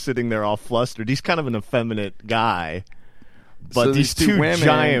while he was sitting there all flustered. He's kind of an effeminate guy. But So these two two women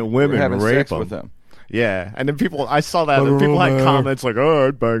giant were women having rape sex him. with them. Yeah, and then I saw that, and people had comments like, "Oh,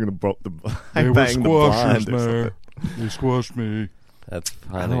 I'd bang I'd bang the blonde." Or something. They squashed me. That's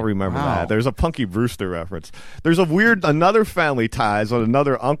funny. I don't remember Wow. that. There's a Punky Brewster reference. There's another Family Ties when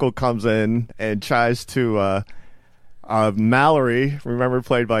another uncle comes in and tries to Mallory, remember,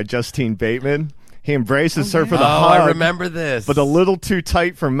 played by Justine Bateman. He embraces her for the hug. I remember this. But a little too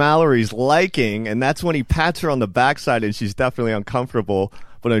tight for Mallory's liking, and that's when he pats her on the backside, and she's definitely uncomfortable,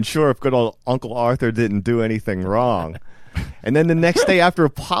 but unsure if good old Uncle Arthur didn't do anything wrong. And then the next day, after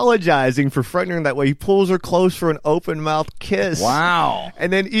apologizing for frightening her that way, he pulls her close for an open-mouthed kiss. Wow.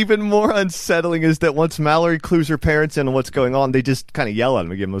 And then even more unsettling is that once Mallory clues her parents in on what's going on, they just kind of yell at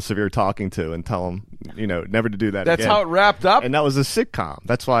him and give him a severe talking to and tell him, never to do that That's again. how it wrapped up. And that was a sitcom.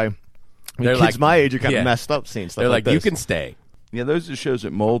 That's why They're kids like- my age are kind yeah. of messed up seeing stuff They're like like, you this. can stay. Yeah, those are shows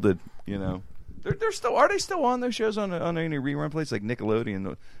that molded. They're still. Are they still on those shows on any rerun places like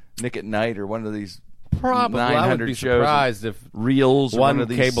Nickelodeon, Nick at Night, or one of these Probably. I would 900 be shows, surprised if reels, or one of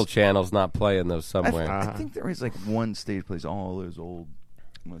these cable channel's not playing those somewhere. I think there is like one stage plays all those old.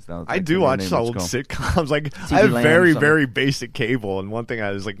 I do watch old sitcoms. Like I have Land very, or something. very basic cable, and one thing I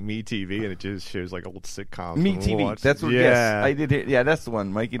was like Me.TV, and it just shows like old sitcoms. Me and we'll TV. watch- That's what. Yeah, Yes, I did. Yeah, that's the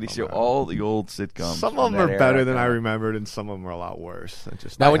one. Mikey, they show all the old sitcoms. some from of them that are era. better than I remembered, and some of them are a lot worse.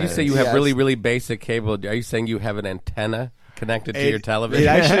 Now, when you say you have Yes. really, really basic cable, are you saying you have an antenna connected to your television? It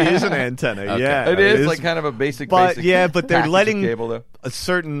actually is an antenna. Okay. Yeah, It is like kind of a basic. But basic yeah, but they're package of letting cable though. a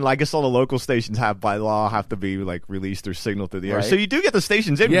certain. I guess all the local stations have by law have to be like released or signaled through the air. Right. So you do get the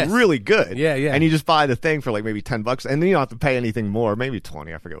stations in Yes. really good. Yeah, yeah. And you just buy the thing for like maybe $10, and then you don't have to pay anything more. Maybe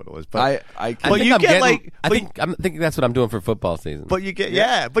 20. I forget what it was. But I I But think you I'm get, getting- like- I but- think I'm thinking that's what I'm doing for football season. But you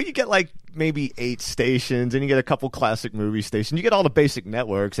get but you get like maybe 8 stations, and you get a couple classic movie stations. You get all the basic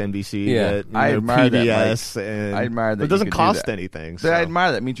networks, NBC, Yeah. I admire that, PBS, Mike. and I admire that it doesn't you could do cost that. anything. So So. I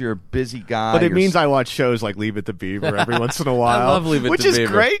admire that. It means you're a busy guy. But it You're means I watch shows like Leave It to Beaver every once in a while. love Leave It which to is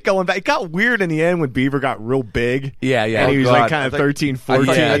Beaver. great going back. It got weird in the end when Beaver got real big. Yeah, yeah. And he Oh, was God. like kind of I thought- 13, I thought-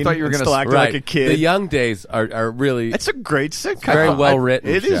 14. I thought you were and gonna still acting right. like a kid. The young days are really. It's a great sitcom. Very well written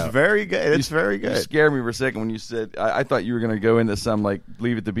It is show. very good. It's very You good. scared me for a second when you said. I thought you were going to go into some like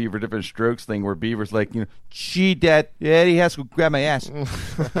Leave It to Beaver Different Strokes thing where Beaver's like, gee, Dad, Eddie has to go grab my ass.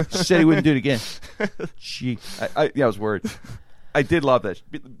 Said he wouldn't do it again. Gee, I was worried. I did love that.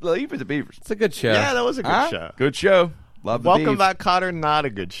 Leave It to Beavers. It's a good show. Yeah, that was a good Huh? show. Good show. Love the Welcome Beavs. Back, Kotter. Not a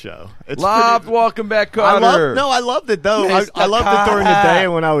good show. It's Loved pretty- Welcome Back, I Kotter. loved it though. Mr. I loved it during the day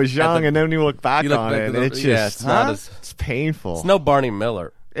when I was young, the- and then you look back you look on back it, at and the- it's yeah, just it's not as- it's painful. It's no Barney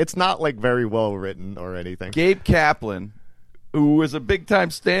Miller. It's not like very well written or anything. Gabe Kaplan who was a big time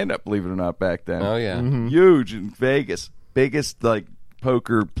stand up, believe it or not, back then. Oh yeah. Huge in Vegas, biggest like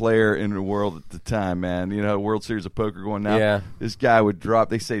poker player in the world at the time, man. You know, World Series of Poker going now. Yeah. This guy would drop,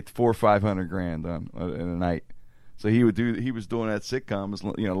 they say, $400,000 or $500,000 in a night. So he was doing that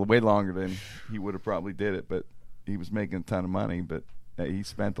sitcom, you know, way longer than he would have probably did it, but he was making a ton of money, but he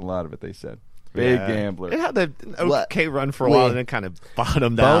spent a lot of it, they said. Big gambler. It had an What? okay run for a while, and it kind of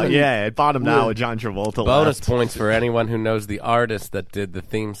bottomed out. Yeah, it bottomed out with John Travolta. Bonus left. points for anyone who knows the artist that did the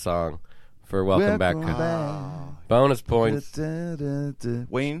theme song for Welcome Back. Bonus points.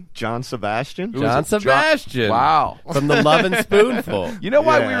 Wayne? John Sebastian. John Sebastian. Wow. From the Love and Spoonful. You know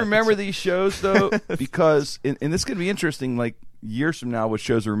why we Yeah. remember these shows, though? Because, and this is going to be interesting, like, years from now, what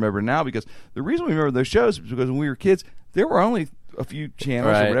shows we remember now, because the reason we remember those shows is because when we were kids, there were only a few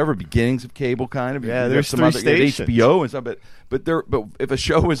channels Right. or whatever, beginnings of cable kind of. Yeah, You there's have some three other, you had stations. HBO and stuff, but if a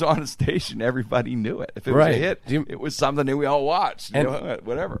show was on a station, everybody knew it. If it was Right. a hit, Do you- it was something that we all watched, And-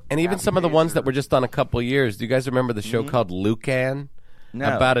 whatever. And even some of the ones that were just on a couple years. Do you guys remember the show called Lucan?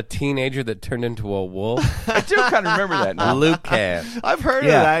 No. About a teenager that turned into a wolf? I do kind of remember that now. Lucan. I've heard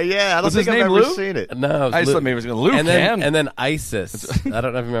Yeah. of that. Yeah, I don't Was his think I've name ever Lou? seen it. No, I just thought maybe it was going to Lucan. and then ISIS. I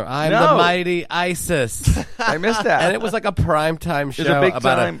don't know if you remember. I'm No. the mighty ISIS. I missed that. And it was like a primetime show was a big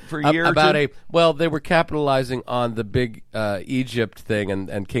about time for a year or about two? well, they were capitalizing on the big Egypt thing,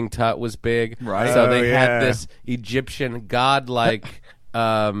 and King Tut was big, Right. So Oh, they yeah. had this Egyptian godlike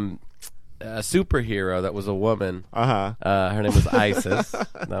superhero that was a woman. Her name was Isis.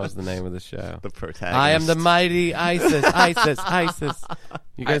 That was the name of the show. The protagonist. I am the mighty Isis, Isis, Isis.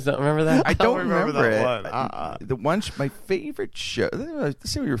 You guys don't remember that? I don't remember remember that it. one. The one, my favorite show. Let's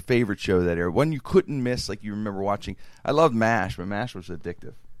see what your favorite show of that era. One you couldn't miss, like you remember watching. I loved MASH, but MASH was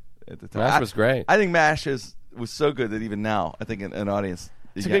addictive at the time. MASH was great. I think MASH was so good that even now, I think an audience,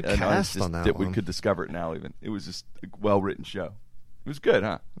 It's a good an audience cast on that one. could discover it now. Even it was just a well written show. It was good,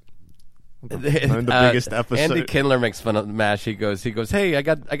 huh? the biggest episode. Andy Kindler makes fun of MASH. He goes, hey, I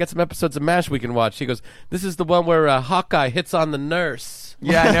got some episodes of MASH we can watch. He goes, this is the one where Hawkeye hits on the nurse.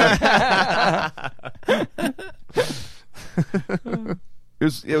 Yeah, I know.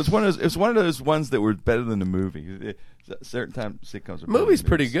 It was one of those ones that were better than the movie. Certain time sitcoms. Are Movie's better than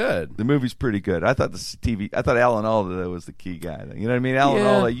pretty movies. good. The movie's pretty good. I thought I thought Alan Alda was the key guy. You know what I mean? Alan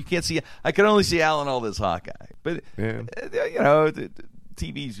Yeah. Alda. You can't see. I could only see Alan Alda as Hawkeye. But Yeah. you know,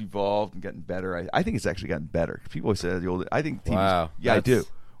 TV's evolved and gotten better. I think it's actually gotten better. People always say the old. I think TV's. Wow. Yeah, I That's- do.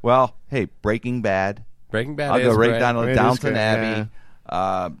 Well, hey, Breaking Bad. Breaking Bad I'll is go right great. down to It is Downton good,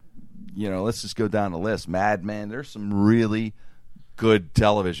 Abbey. You know, let's just go down the list. Mad Men. There's some really good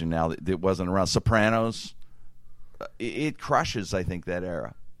television now that wasn't around. Sopranos. It crushes, I think, that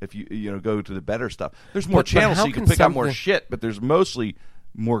era. If you go to the better stuff, there's more But channels, how so you can can pick up more something- shit. But there's mostly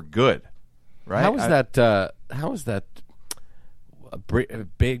more good, right? How is that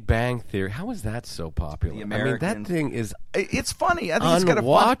Big Bang Theory? How is that so popular? The I mean, that Americans. thing is It's funny. I think it's got a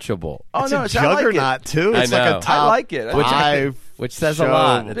fun. unwatchable. Oh It's no, a it's I like it. juggernaut too. I It's like know. a top I like it. Which says a show.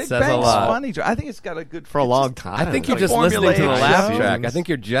 lot. It Big says a Bang's lot. funny. I think it's got a good for a long time. I think you're It's just like listening to the formulaic laugh shows. track. I think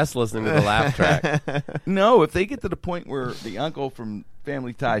you're just listening to the laugh track. No, if they get to the point where the uncle from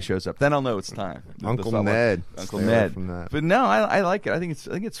Family Tie shows up, then I'll know it's time. Uncle That's Ned. Uncle Stay away Ned. from that. But no, I like it. I think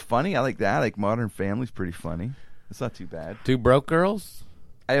it's funny. I like that. I like Modern Family's pretty funny. It's not too bad. Two broke girls?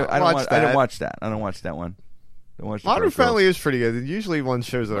 I don't watched watch. I don't that. watch that. I don't watch that one. Don't watch the Modern Broke Girls. Family is pretty good. Usually, when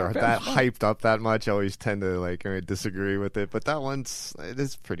shows that are Modern that Family's hyped up that much, I always tend to disagree with it. But that it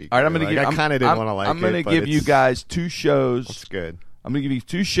is pretty. Good. All right, I'm going to give. I kind of didn't want to like it. I'm going to but give you it's- guys two shows. It's good. I'm going to give you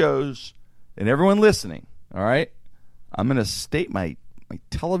two shows, and everyone listening. All right, I'm going to state my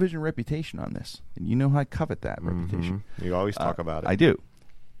television reputation on this, and you know how I covet that reputation. You always talk about it. I do.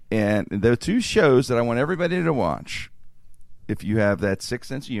 And there are two shows that I want everybody to watch. If you have that sixth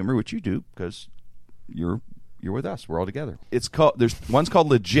sense of humor, which you do, because you're with us, we're all together. One's called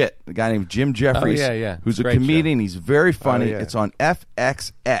Legit. A guy named Jim Jeffries, yeah. who's a Great comedian. He's very funny. yeah. It's on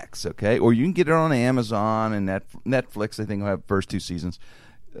FXX, okay, or you can get it on Amazon and Netflix. I think will have first two seasons.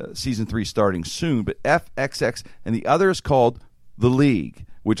 Season 3 starting soon, but FXX, and the other is called The League,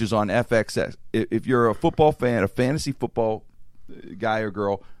 which is on FXX. If you're a football fan, a fantasy football guy or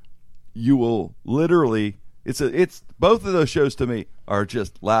girl, you will literally. It's both of those shows to me are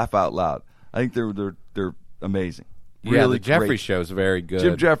just laugh out loud. I think they're amazing. Yeah, Really the Jeffrey great. Show's very good.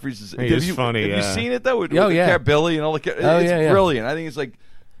 Jim Jeffries is. He have is you, funny, Have you yeah. seen it though? With Oh, the yeah. Cat Billy and all the. Oh, It's yeah. brilliant. I think it's like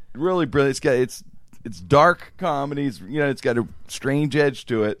really brilliant. It's dark comedies. It's got a strange edge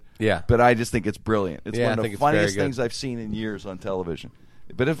to it. Yeah. But I just think it's brilliant. It's Yeah, one I of the think it's very funniest good. things I've seen in years on television.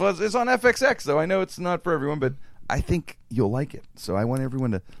 But it's on FXX, though. I know it's not for everyone, but I think you'll like it. So I want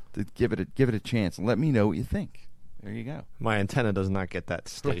everyone to give it a chance and let me know what you think. There you go. My antenna does not get that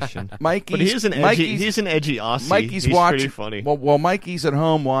station. Mikey's, But he's an edgy Aussie. Mikey's He's watching. pretty funny. Well, Mikey's at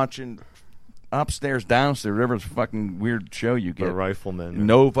home watching upstairs, downstairs, whatever fucking weird show you The get. Rifleman.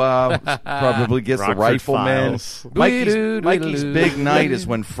 Nova probably gets the Rockford Rifleman. Files. Mikey's big night is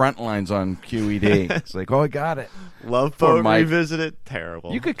when Frontline's on QED. It's like, oh, I got it. Love Poor Boat Mike. Revisited.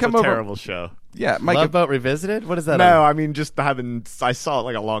 Terrible. You could It's come a over- terrible show. Yeah, Mike. Love Boat Revisited? What is that? No, on? I mean just I saw it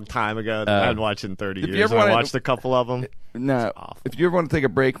like a long time ago. I hadn't watched it in 30 If you years. ever And I wanna- watched a couple of them. No, awful. if you ever want to take a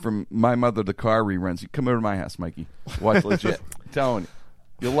break from My Mother the Car reruns, you come over to my house, Mikey. Watch legit. I'm telling you,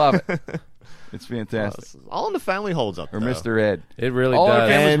 you'll love it. It's fantastic. All in the Family holds up. Or though. Mr. Ed. It really All our does.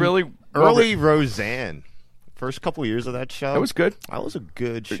 family's And really early Roseanne. First couple years of that show. That was good. That was a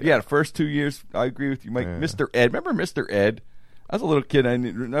good show. Yeah, the first 2 years, I agree with you, Mike. Yeah. Mr. Ed. Remember Mr. Ed? I was a little kid. I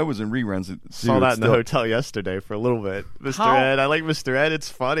was in reruns. Saw that in the hotel yesterday for a little bit. Mr. How- Ed. I like Mr. Ed. It's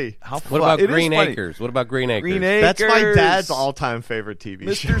funny. What about It is Green funny. Acres? What about Green Acres? Green Acres. That's my dad's all-time favorite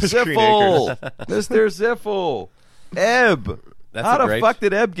TV show. Mr. is Green Ziffel. Acres. Mr. Ziffel. Ebb. That's How a the great fuck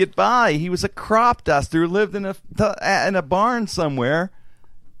did Ebb get by? He was a crop duster who lived in a barn somewhere.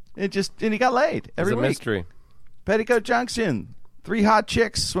 And he got laid It's every a week. mystery. Petticoat Junction. 3 hot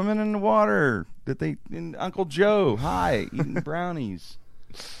chicks swimming in the water. In Uncle Joe. Hi, eating brownies.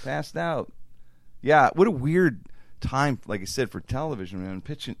 Passed out. Yeah, what a weird time, like I said, for television, man.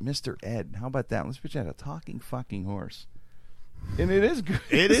 Pitching Mr. Ed. How about that? Let's pitch out a talking fucking horse. And it is good.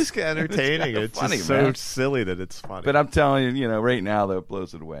 It is entertaining. kinda It's funny, just so man. silly that it's funny. But I'm telling you, right now, though, it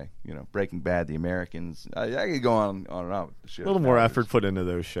blows it away. Breaking Bad, The Americans. I could go on and on with the show. a little more effort put into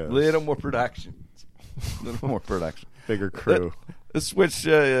those shows. A little more production. A little more production. Bigger crew. Let's switch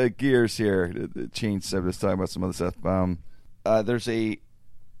gears here. Change subject. Let's talk about some other stuff. There's a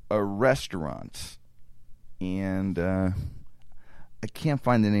restaurant, and I can't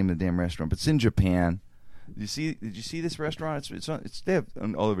find the name of the damn restaurant, but it's in Japan. Did you see this restaurant? They have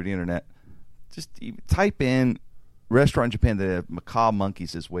all over the internet. Just type in restaurant in Japan that have macaw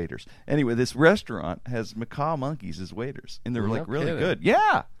monkeys as waiters. Anyway, this restaurant has macaw monkeys as waiters, and they're No really kidding. good. Yeah,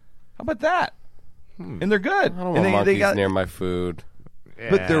 how about that? And they're good. I don't and want monkeys got, near my food.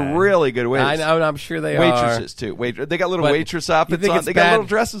 but they're really good waiters. I know. I'm sure they Waitresses too. They got little But waitress you outfits think on. it's They got bad- little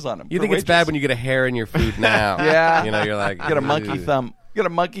dresses on them. You think it's bad when you get a hair in your food now? Yeah. You're like, get a monkey "Ugh." thumb. Get a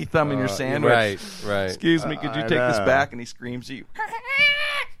monkey thumb in your sandwich. Right. Excuse me, could you I take this know. back? And he screams at you.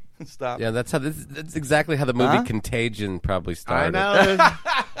 Stop. Yeah, that's exactly how the movie Huh? Contagion probably I started. know.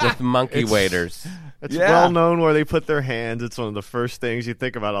 With monkey waiters. It's Yeah. well known where they put their hands. It's one of the first things you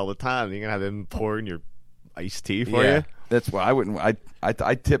think about all the time. You're gonna have them pouring your iced tea for Yeah. you, That's why I wouldn't.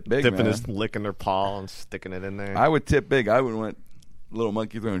 I tip big. dipping man. his licking their paw and sticking it in there. I would tip big. I wouldn't want little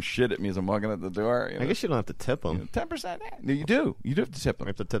monkey throwing shit at me as I'm walking out the door. I guess you don't have to tip them. 10%. No, you do. You do have to tip You them.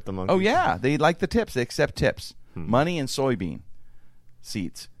 have to tip the monkey. Oh yeah, they like the tips. They accept tips. Money and soybean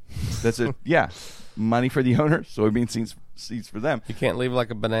seeds. That's it. Yeah, money for the owner. Soybean seeds for them. You can't leave like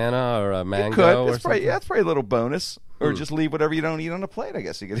a banana or a You mango could. or That's probably, something. that's probably a little bonus. Or just leave whatever you don't eat on a plate. I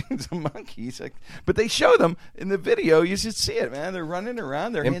guess you could eat some monkeys. But they show them in the video. You should see it, man. They're running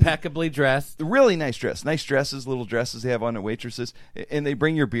around. They're Impeccably dressed. really nice dresses, little dresses they have on the waitresses, and they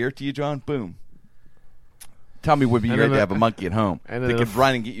bring your beer to you, John. Boom. Tell me, would be And great then to have a monkey at home and that then could if-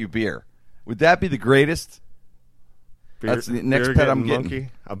 run and get you beer. Would that be the greatest? That's the next pet I'm getting. Monkey?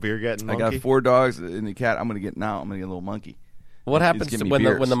 A beer getting I monkey. got 4 dogs and a cat. I'm going to get a little monkey. What He's happens giving me when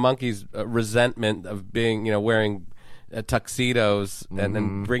beers. the monkey's resentment of being, wearing tuxedos and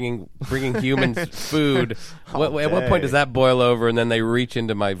then bringing human food? At what point does that boil over and then they reach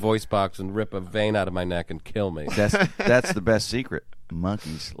into my voice box and rip a vein out of my neck and kill me? That's the best secret.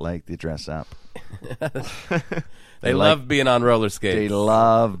 Monkeys like to dress up. They love being on roller skates. They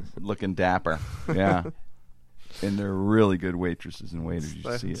love looking dapper. Yeah. And they're really good waitresses and waiters. You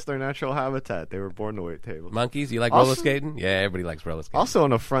should see It's it. their natural habitat. They were born to wait tables. Monkeys, you like Also- roller skating? Yeah, everybody likes roller skating. Also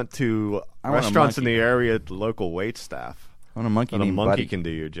on the front to I want a restaurants in monkey. the area, the local wait staff. On a monkey And a named monkey Buddy. can do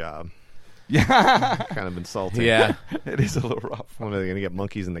your job. Yeah. Kind of insulting. yeah. It is a little rough. When are they going to get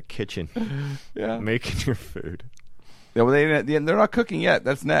monkeys in the kitchen Yeah. making your food? Yeah, well, they're not cooking yet.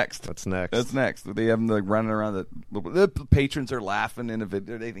 That's next. What's next? That's next. They have them like running around. The patrons are laughing in a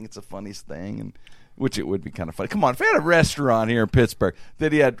video. They think it's the funniest thing, and which it would be kind of funny. Come on, if he had a restaurant here in Pittsburgh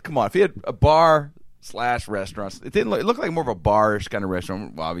that he had, if he had a bar / restaurant, it didn't look, it looked like more of a bar-ish kind of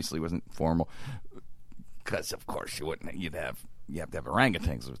restaurant. Well, obviously, it wasn't formal because, of course, you have to have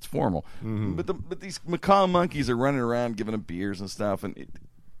orangutans, so it's formal. But these macaw monkeys are running around giving them beers and stuff, and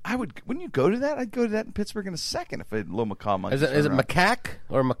wouldn't you go to that? I'd go to that in Pittsburgh in a second if I had little macaw monkeys. Is it running around. macaque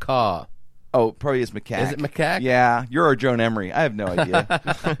or macaw? Oh, probably is macaque. Is it macaque? Yeah, you're our Joan Emery. I have no idea.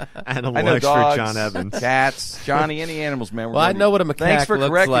 Animal I know expert dogs, John Evans. cats, Johnny, any animals, man. Well, I know what a Thanks macaque for looks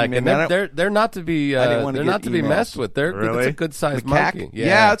correcting like, me, and man. they're not to be I didn't want to they're get not to be emails. messed with. They're Really? it's a good sized Macaque? monkey.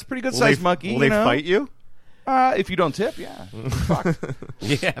 Yeah, it's a pretty good sized monkey. Will they fight you? If you don't tip, yeah. Fuck.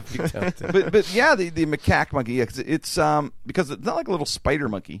 yeah. If you don't but yeah, the macaque monkey. Yeah, 'cause it's because it's not like a little spider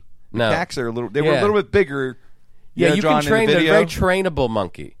monkey. No. Macaques are a little. They were a Yeah. little bit bigger. yeah, know, you John, can in the train. They're a video. very trainable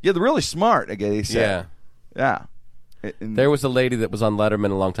monkey. Yeah, they're really smart. I guess they say. Yeah. And- There was a lady that was on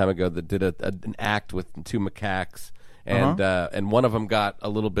Letterman a long time ago that did an act with two macaques, and one of them got a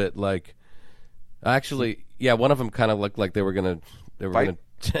little bit like, actually, yeah, one of them kind of looked like they were gonna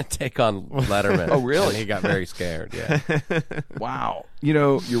take on Letterman. Oh, really? And he got very scared. Yeah, Wow. You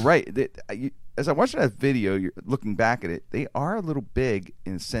know, you're right. As I watched that video, you're looking back at it, they are a little big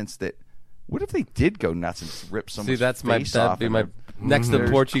in the sense that what if they did go nuts and rip someone's see, that's face that'd off be and my they're- next to they're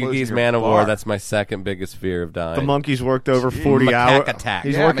Portuguese closing your man of war. bar. That's my second biggest fear of dying. The monkey's worked over 40 hours. Macaque attack.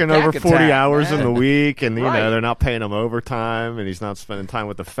 He's Yeah, working macaque over 40 attack, hours in man. the week, and Right. they're not paying him overtime, and he's not spending time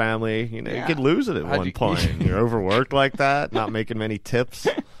with the family. You Yeah. could lose it at How'd one you- point. You're overworked like that, not making many tips.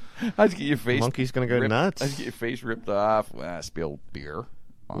 How'd you get your face? Monkey's gonna go nuts. How'd you get your face ripped off? Well, I spilled beer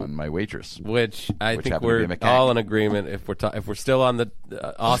on my waitress. Which I Which think happened to we're be a macaque. all in agreement if we're still on the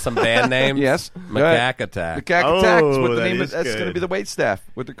awesome band names. Yes. Macaque Attack. Macaque Oh, Attack is what the that name is That's going to good. be the wait staff.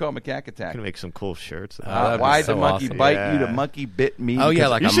 What they're called, Macaque Attack. Gonna make some cool shirts. that'd be Why so the monkey awesome. bite Yeah. you? The monkey bit me. Oh, yeah, because-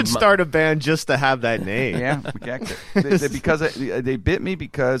 like You a should mo- start a band just to have that name. yeah, macaque. Because they bit me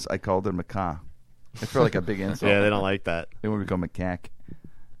because I called it macaque. I feel like a big insult. Yeah, they don't like that. They want to become macaque.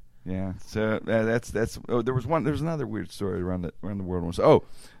 Yeah, so that's. Oh, there was another weird story around the world.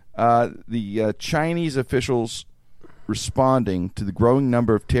 The Chinese officials responding to the growing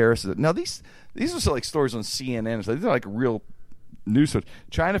number of terrorists. Now these are like stories on CNN. So these are like real news stories.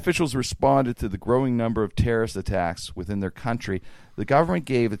 China officials responded to the growing number of terrorist attacks within their country. The government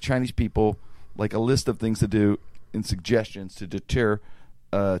gave the Chinese people like a list of things to do and suggestions to deter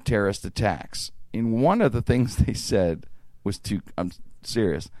terrorist attacks. And one of the things they said was I'm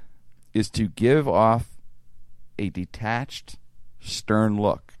serious, is to give off a detached, stern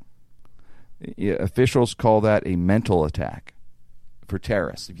look. Officials call that a mental attack for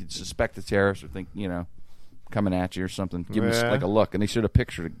terrorists. If you suspect a terrorist or think, coming at you or something, give them like a look. And they showed a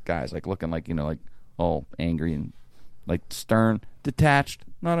picture of guys like looking like, like all angry and like stern, detached,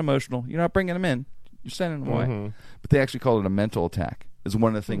 not emotional. You're not bringing them in. You're sending them away. But they actually call it a mental attack. Is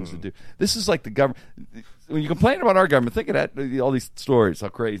one of the things to do. This is like the government. When you complain about our government, think of that. All these stories, how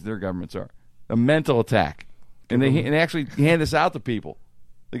crazy their governments are. A mental attack, and they actually hand this out to people.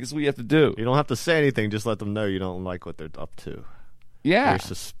 Like, this is what you have to do. You don't have to say anything. Just let them know you don't like what they're up to. Yeah, You're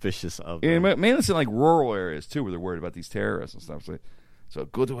suspicious of and them. mainly it's in like rural areas too, where they're worried about these terrorists and stuff. So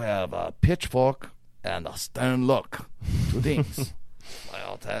good to have a pitchfork and a stern look. Two things. By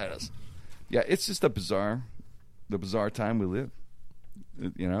all terrorists. Yeah, it's just the bizarre time we live.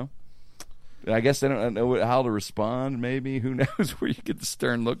 I guess they don't know how to respond. Maybe who knows where you get the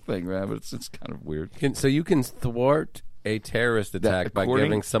stern look thing, right? But it's kind of weird. So you can thwart a terrorist attack by according-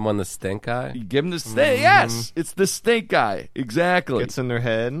 giving someone the stink eye? You give them the stink. Yes, it's the stink eye. Exactly. Gets in their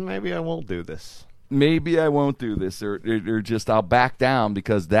head. Maybe I won't do this. Maybe I won't do this, or just I'll back down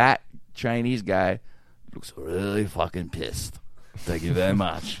because that Chinese guy looks really fucking pissed. Thank you very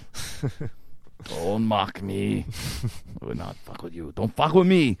much. Don't mock me. I will not fuck with you. Don't fuck with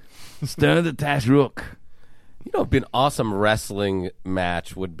me. Stern the Tash Rook. You know, it'd be an awesome wrestling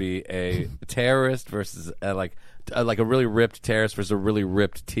match would be a terrorist versus like a really ripped terrorist versus a really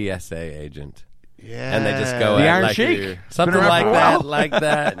ripped TSA agent. Yeah. And they just go The at, Iron like, Sheik. something Been around like for a that, while. like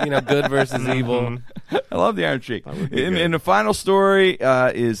that. Good versus evil. I love the Iron Sheik. would be good. And the final story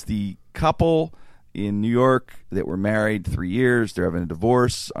is the couple in New York that were married 3 years. They're having a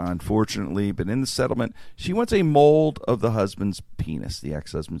divorce, unfortunately. But in the settlement, she wants a mold of the husband's penis, the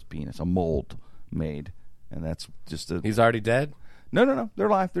ex-husband's penis, a mold made. And that's just a... He's already dead. No. They're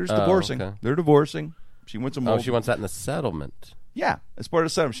alive. They're just Oh, divorcing. okay. They're divorcing. She wants a mold. Oh, she wants that in the settlement. Yeah, as part of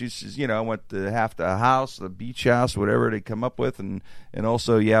the settlement. She's want to have a house, a beach house, whatever they come up with, and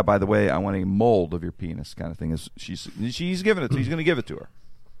also, yeah, by the way, I want a mold of your penis, kind of thing. She's giving it. He's going to give it to her.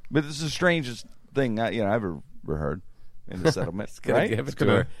 But this is the strangest thing I've ever heard in the settlement. Gonna right? give it It's to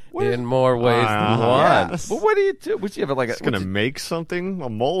her what is- in more ways than Yeah. one. But what do you do? What's you have like a? It's going to make something. A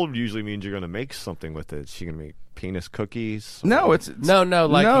mold usually means you're going to make something with it. She going to make penis cookies. No, it's No,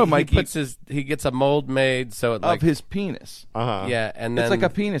 like no, he Mikey, he gets a mold made so it of like his penis. Uh-huh. yeah, and then It's like a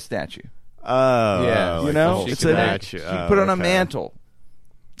penis statue. Oh. Yeah. like You know, she it's can a match she you. put it on a okay. mantle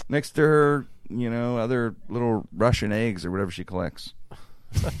next to her. Other little Russian eggs or whatever she collects.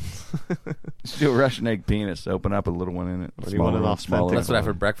 Just do a Russian egg penis. Open up a little one in it. do you want an authentic That's what I had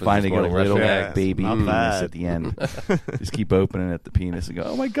for breakfast Finding this morning. a little Russian egg. eggs. baby Not penis bad. at the end. Just keep opening at the penis and go,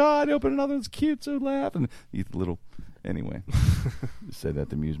 oh my God, open another one's cute, so laugh. And eat the little. Anyway, just said that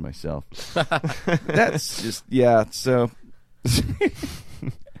to amuse myself. That's just, yeah, so.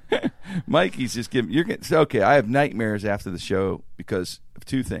 Mikey's just giving. You're getting, so, okay, I have nightmares after the show because of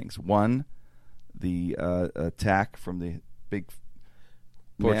two things. One, the attack from the big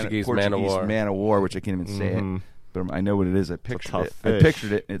Portuguese man of war. man of war, which I can't even say it, but I know what it is. I pictured tough it. I fish.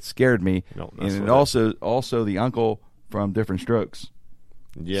 pictured it, and it scared me. Don't mess And with it also the uncle from Different Strokes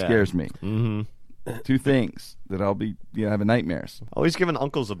Yeah. scares me. Mm-hmm. Two things that I'll be having nightmares. Always giving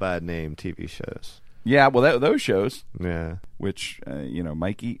uncles a bad name. TV shows. Yeah, well, those shows, Yeah. which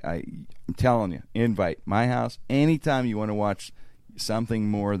Mikey, I'm telling you, invite my house anytime you want to watch something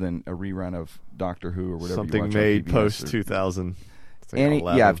more than a rerun of Doctor Who or whatever. Something you watch on made PBS post or- 2000.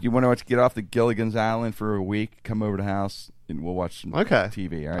 if you want to get off the Gilligan's Island for a week, come over to the house and we'll watch some Okay.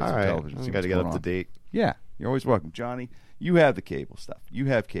 TV. All right, All some right. television. You see got to what's get going up to on. date. Yeah, you're always welcome, Johnny. You have the cable stuff. You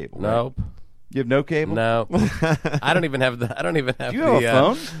have cable. right? Nope. You have no cable. No. I don't even have the. I don't even have Do you have the. a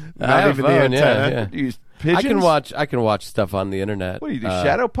phone? I Not have even a the phone. Yeah, antenna? yeah. Do you use pigeons? I can watch stuff on the internet. What do you do?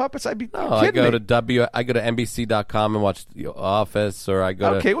 Shadow puppets? I'd be No, kidding I go me. to I go to NBC.com and watch The Office, or I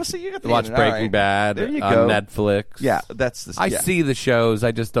go Okay, to well, see, you got the watch internet. All Breaking right. Bad There you on go. Netflix. Yeah, that's the. I yeah. see the shows.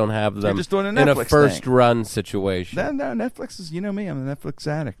 I just don't have them just doing a in a Netflix first thing. run situation. No, Netflix is. You know me. I'm a Netflix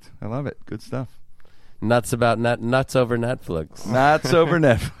addict. I love it. Good stuff. Nuts over Netflix. Not sober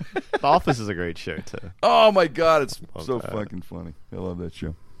Netflix. The Office is a great show too. Oh my God, it's Love so that. fucking funny. I love that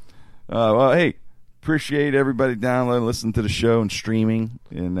show. Well, hey, appreciate everybody downloading, listening to the show, and streaming.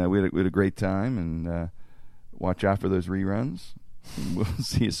 And we had a great time. And watch out for those reruns. And we'll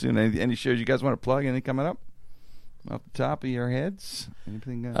see you soon. Any shows you guys want to plug? Anything coming up off the top of your heads?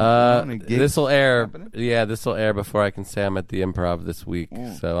 Anything? Any gigs This will air. happening? Yeah, this will air before I can say I'm at the Improv this week.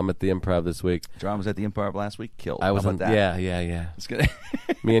 So I'm at the Improv this week. John was at the Improv last week. Killed. I was How on. about that? Yeah. It's gonna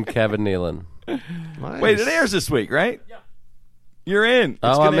Me and Kevin Nealon. Nice. Wait, it airs this week, right? Yeah. You're in. It's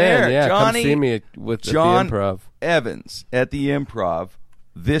I'm gonna in. air. Yeah, Johnny come see me at the John Improv. Evans at the Improv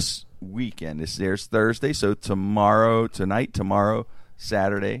this weekend. This airs Thursday, so tomorrow,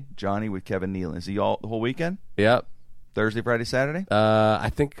 Saturday. Johnny with Kevin Nealon. Is he all the whole weekend? Yep. Thursday, Friday, Saturday? I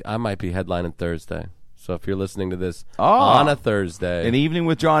think I might be headlining Thursday. So if you're listening to this Oh. on a Thursday, An evening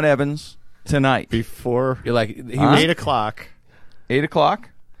with John Evans tonight. Before you're like he Huh? was 8 o'clock. 8 o'clock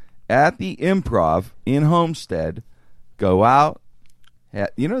at the Improv in Homestead. Go out. The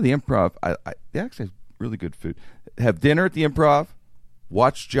Improv, they actually have really good food. Have dinner at the Improv.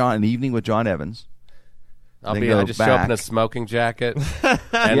 Watch an evening with John Evans. I'll then be. go I just show up in a back. smoking jacket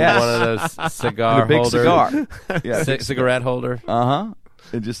and Yes. one of those cigar And a big holders, cigar. Yeah. cigarette holder. Uh-huh.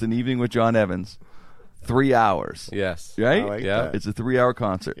 And just an evening with John Evans. 3 hours. Yes. Right? I like Yeah. that. It's a 3-hour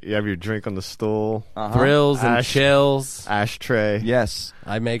concert. You have your drink on the stool, Thrills and Ash- chills. ashtray. Yes.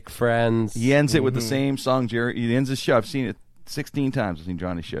 I make friends. He ends it with the same song. He ends his show. I've seen it 16 times. I've seen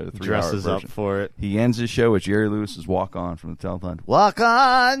Johnny's show. The 3-hour Dresses up version. for it. He ends his show with Jerry Lewis's Walk On from the Telethon. Walk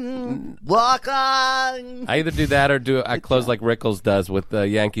on, walk on. I either do that or I close like Rickles does with the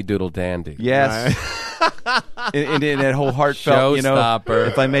Yankee Doodle Dandy. Yes. and that whole heartfelt, Showstopper.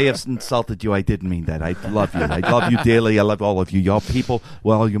 if I may have insulted you, I didn't mean that. I love you. I love you dearly. I love all of you. Y'all people,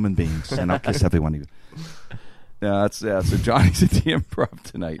 we're all human beings. And I'll kiss every one of you. So Johnny's at the Improv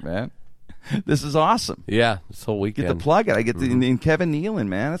tonight, man. This is awesome. Yeah, this whole Get weekend. to plug it. I get and Kevin Nealon,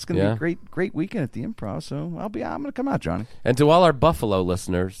 man. It's going to Yeah. be a great weekend at the Improv. So I'm going to come out, Johnny. And to all our Buffalo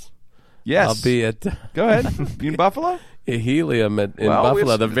listeners, Yes. I'll be at Go ahead. You in Buffalo? Helium in Well,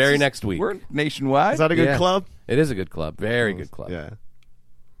 Buffalo the it's- very it's- next week. We're nationwide. Is that a good Yeah. club? It is a good club. Very good club. Yeah.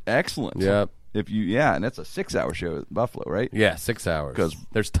 Excellent. Yep. And that's a 6-hour show at Buffalo, right? Yeah, 6 hours. 'Cause-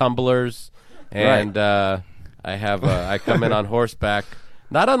 there's tumblers, and I come in on horseback.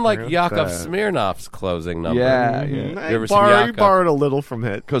 Not unlike Look at Yakov that. Smirnoff's closing number. Yeah, You yeah. ever seen You Yakov? borrowed a little from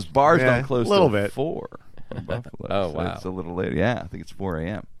it. Because bars Yeah, don't close a little till bit. 4 in Buffalo. Oh, So wow. it's a little later. Yeah, I think it's 4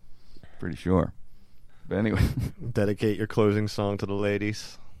 a.m. Pretty sure. But anyway, Dedicate your closing song to the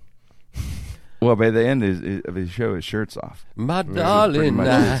ladies. well, by the end of his show, his shirt's off. My darling, much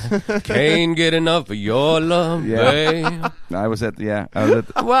I can't get enough of your love, Yeah. babe. I was at the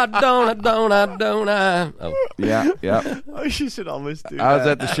Why don't I? Oh, yeah. Oh, you should almost do I was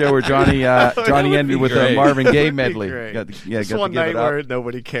that. at the show where Johnny ended be with a great. Marvin Gaye That'd be medley. great. Got to Just give one it night up. where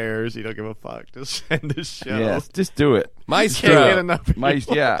nobody cares. You don't give a fuck. Just end the show. Yes, just do it. Can't get enough people.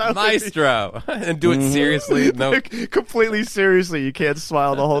 Maestro. And do it seriously. No. Completely seriously. You can't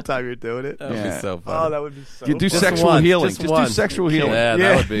smile the whole time you're doing it. That would be so funny. Oh, that would be so You do fun. sexual one. healing. Just Just one. do sexual healing. Yeah, Yeah.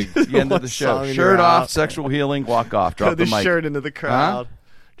 that would be. The end of the show. Song and Shirt you're off, out. sexual healing, walk off, drop Throw the the mic. shirt into the crowd.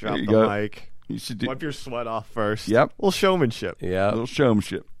 Drop There you the go. mic. You should do Wipe your sweat off first. Yep. A little showmanship. a Yeah. little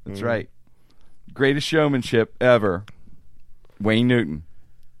showmanship. That's right. Greatest showmanship ever. Wayne Newton.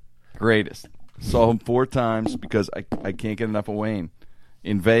 Greatest. Saw him 4 times because I can't get enough of Wayne.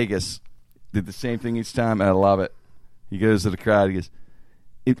 In Vegas, did the same thing each time, and I love it. He goes to the crowd. He goes,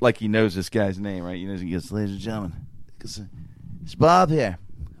 like he knows this guy's name, right? He knows. He goes, ladies and gentlemen, it's Bob here.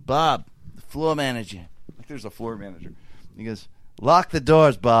 Bob, the floor manager. Like there's a floor manager. He goes, lock the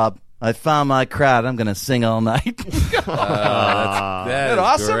doors, Bob. I found my crowd. I'm going to sing all night. That's Isn't that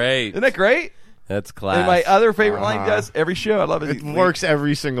awesome? great. Isn't that great? That's class. And my other favorite line he does every show. I love it. It works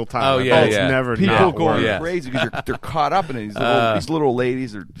every single time. Oh, yeah, It's yeah. never People not going work. Yeah. crazy because they're caught up in it. These little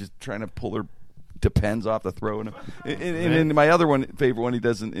ladies are just trying to pull their depends off the throw. And then my other favorite one he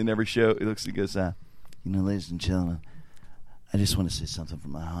does in every show, he goes, ladies and gentlemen, I just want to say something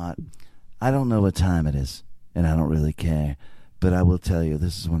from my heart. I don't know what time it is, and I don't really care, but I will tell you,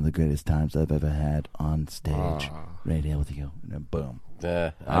 this is one of the greatest times I've ever had on stage. Right here with you. And then boom.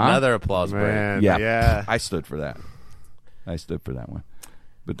 Another applause break. Man, Yeah. yeah. I stood for that. I stood for that one.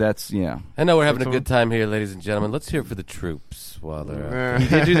 But that's, I know we're having a good time here, ladies and gentlemen. Let's hear it for the troops while they're out. He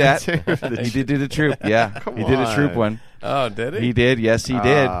did do that. He did do the troop. Yeah. He did a troop on. one. Oh, did he? He did. Yes, he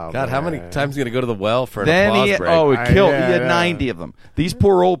did. Oh, God, how many man. times are you going to go to the well for an Then applause he break? it killed. Yeah, He had yeah. 90 of them. These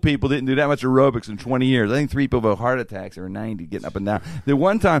poor old people didn't do that much aerobics in 20 years. I think 3 people have heart attacks or 90 getting up and down. The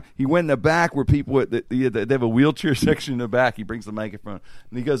one time he went in the back where people they have a wheelchair section in the back. He brings the microphone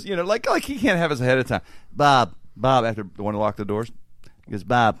and he goes, like he can't have us ahead of time. Bob, after the one to lock the doors, he goes,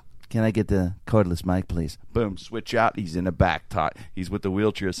 Bob, can I get the cordless mic, please? Boom, switch out. He's in the back. He's with the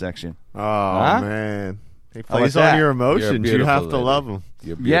wheelchair section. Oh, man. He like plays that? on your You're emotions. You beautiful, have to lady. love him.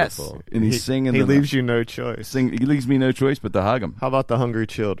 You're Yes, beautiful. and he's singing. He leaves you no choice. He leaves me no choice but to hug him. How about the hungry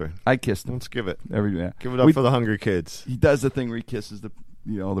children? I kissed him. Let's give it. Give it up We- for the hungry kids. He does the thing where he kisses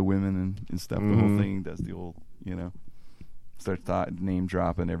all the women and stuff. The whole thing. He does the old, starts name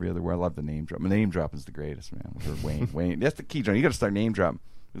dropping every other word. I love the name drop. My name drop is the greatest, man. For Wayne, that's the key, John. You got to start name dropping.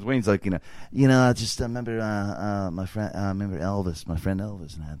 Because Wayne's like, I just remember my friend, remember Elvis, my friend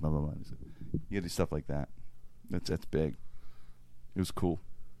Elvis, and blah blah blah. You got to do stuff like that. That's big. It was cool.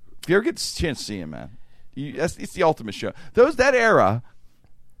 If you ever get a chance to see him, man, it's the ultimate show. That era,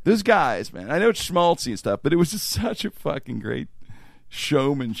 those guys, man. I know it's schmaltzy and stuff, but it was just such a fucking great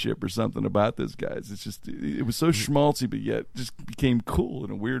showmanship or something about those guys. It's just it was so schmaltzy, but yet just became cool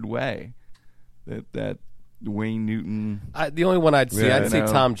in a weird way. That Wayne Newton. The only one I'd see, Yeah, I'd see I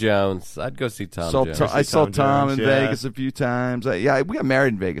know. Tom Jones. I'd go see Tom Jones. I saw Tom in Jones, Vegas a few times. We got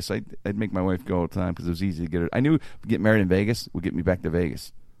married in Vegas. I'd make my wife go all the time because it was easy to get her. I knew get married in Vegas would get me back to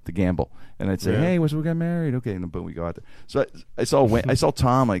Vegas to gamble, and I'd say, "Hey, we got married, okay," and then boom, we go out there. So I saw I saw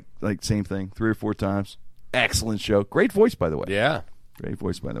Tom like same thing 3 or 4 times. Excellent show, great voice by the way. Yeah. Great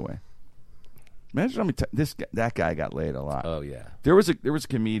voice by the way. Imagine how many that guy got laid a lot. Oh, yeah. There was a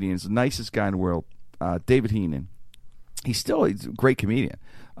comedian, he's the nicest guy in the world, David Heenan. He's a great comedian.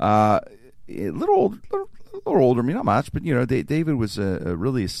 A little older, I mean, not much, but David was a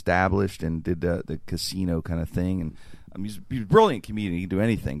really established and did the casino kind of thing, and he's a brilliant comedian. He can do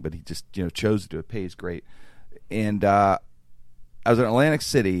anything, but he just chose to do it. Pays great. And I was in Atlantic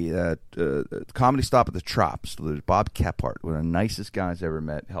City, comedy stop at the Trops. So there's Bob Kephart, one of the nicest guys I ever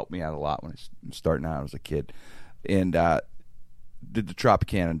met. Helped me out a lot when I was starting out as a kid, and did the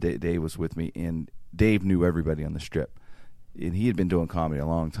Tropicana. And Dave was with me, and Dave knew everybody on the Strip. And he had been doing comedy a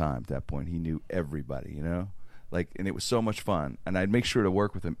long time at that point. He knew everybody, and it was so much fun. And I'd make sure to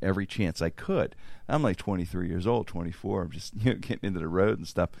work with him every chance I could. I'm like 23 years old, 24. I'm just getting into the road and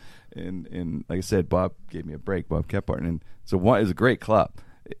stuff. And like I said, Bob gave me a break, Bob Kephart. And so it's a great club.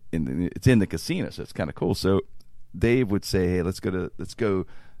 And it's in the casino, so it's kind of cool. So Dave would say, "Hey, let's go."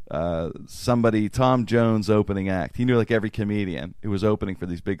 Tom Jones opening act. He knew like every comedian who was opening for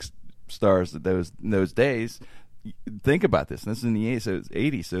these big stars in those days. Think about this. And this is in the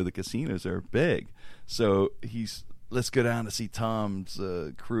 80s, so the casinos are big. So let's go down to see Tom's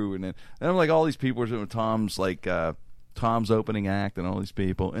crew, and I'm like, all these people are doing Tom's opening act and all these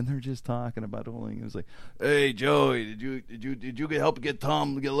people, and they're just talking about the whole thing. It was like, "Hey Joey, did you help get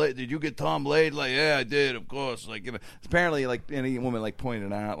Tom laid? Did you get Tom laid?" Like, "Yeah, I did, of course." Like, apparently, like any woman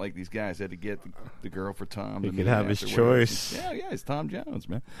pointed out, like these guys had to get the girl for Tom. He could have his choice. Yeah, it's Tom Jones,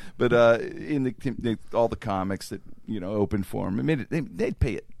 man. But in all the comics that opened for him, they'd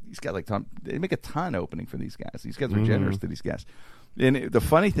pay it. These guys like Tom, they make a ton opening for these guys. These guys are generous to these guys. And the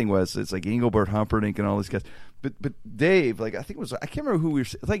funny thing was, it's like Engelbert Humperdinck and all these guys. But Dave, like I think it was, I can't remember who we were.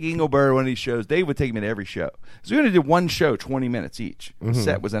 It's like Engelbert or one of these shows. Dave would take me to every show. So we only did one show, 20 minutes each. The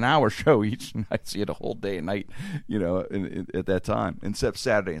set was an hour show each night. So you had a whole day and night, at that time. Except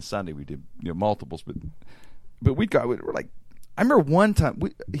Saturday and Sunday we did multiples. But we're like, I remember one time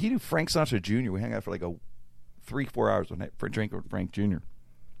he knew Frank Sinatra Jr. We hung out for like 3-4 hours for a drink with Frank Jr.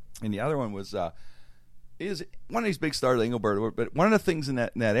 And the other one was. Is one of these big stars, Engelbert, but one of the things in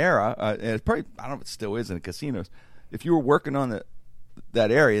that era, and it's probably, I don't know if it still is in the casinos, if you were working on that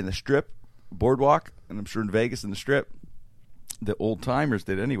area in the Strip, Boardwalk, and I'm sure in Vegas in the Strip, the old timers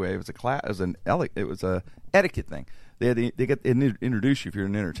did anyway. It was a etiquette thing. They get introduce you if you're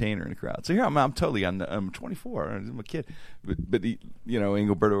an entertainer in the crowd. So here I'm totally I'm 24. I'm a kid, but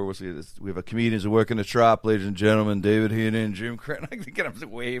Engelbert was. We have a comedians who work in the Trop, ladies and gentlemen, David Heenan and Jim Crenn. I think I'm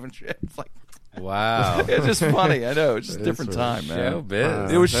waving shit. It's like. Wow. It's just funny. I know. It's just a different time, man.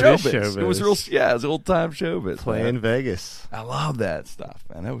 Showbiz. It was That is showbiz. It was real. Yeah, it was old time showbiz. Playing man. Vegas. I love that stuff,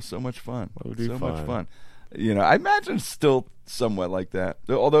 man. That was so much fun. Much fun. I imagine it's still somewhat like that.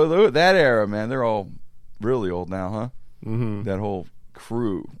 Although that era, man, they're all really old now, huh? Mm-hmm. That whole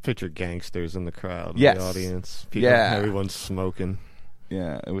crew. Picture gangsters in the crowd, yes. in the audience. People, everyone's smoking.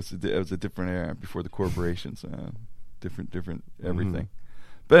 Yeah, it was a different era before the corporations. Different everything.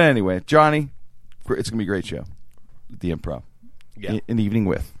 But anyway, Johnny. It's going to be a great show. The Improv. Yeah. In the evening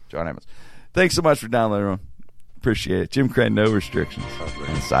with John Evans. Thanks so much for downloading, everyone. Appreciate it. Jim Crenn, No Restrictions. On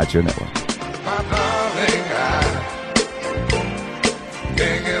the Sideshow Network. My darling, I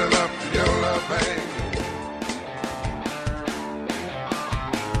can't get enough of your love, baby.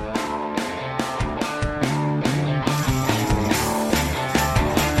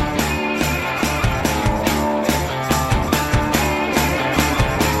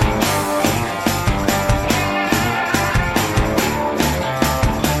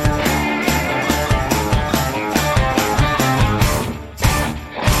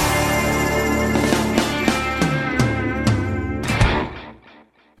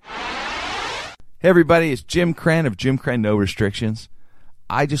 Hey, everybody, it's Jim Crenn of Jim Crenn No Restrictions.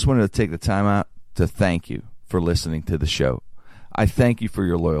 I just wanted to take the time out to thank you for listening to the show. I thank you for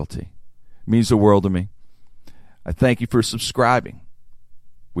your loyalty. It means the world to me. I thank you for subscribing.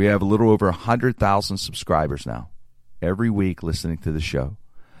 We have a little over 100,000 subscribers now, every week listening to the show.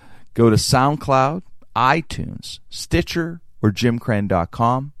 Go to SoundCloud, iTunes, Stitcher, or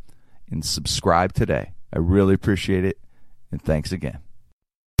jimcrenn.com and subscribe today. I really appreciate it, and thanks again.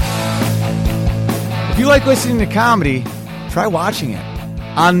 If you like listening to comedy, try watching it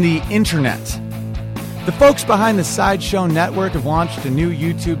on the internet. The folks behind the Sideshow Network have launched a new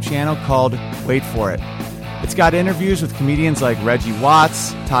YouTube channel called Wait For It. It's got interviews with comedians like Reggie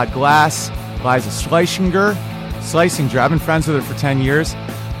Watts, Todd Glass, Liza Schlesinger. I've been friends with her for 10 years.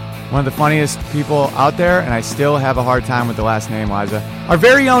 One of the funniest people out there, and I still have a hard time with the last name, Liza. Our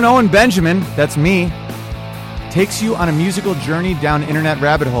very own Owen Benjamin, that's me, takes you on a musical journey down internet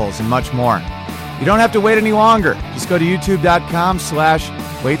rabbit holes and much more. You don't have to wait any longer. Just go to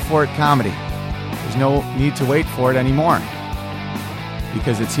youtube.com/waitforitcomedy. There's no need to wait for it anymore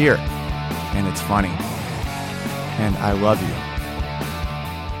because it's here and it's funny. And I love you.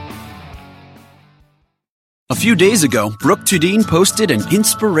 A few days ago, Brooke Tudine posted an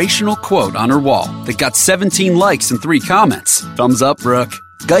inspirational quote on her wall that got 17 likes and 3 comments. Thumbs up, Brooke.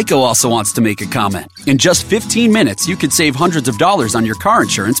 Geico also wants to make a comment. In just 15 minutes, you could save hundreds of dollars on your car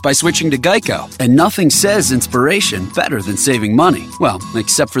insurance by switching to Geico. And nothing says inspiration better than saving money. Well,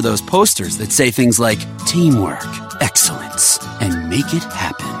 except for those posters that say things like teamwork, excellence, and make it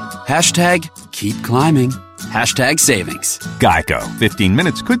happen. Hashtag keep climbing. Hashtag savings. Geico. 15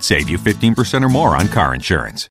 minutes could save you 15% or more on car insurance.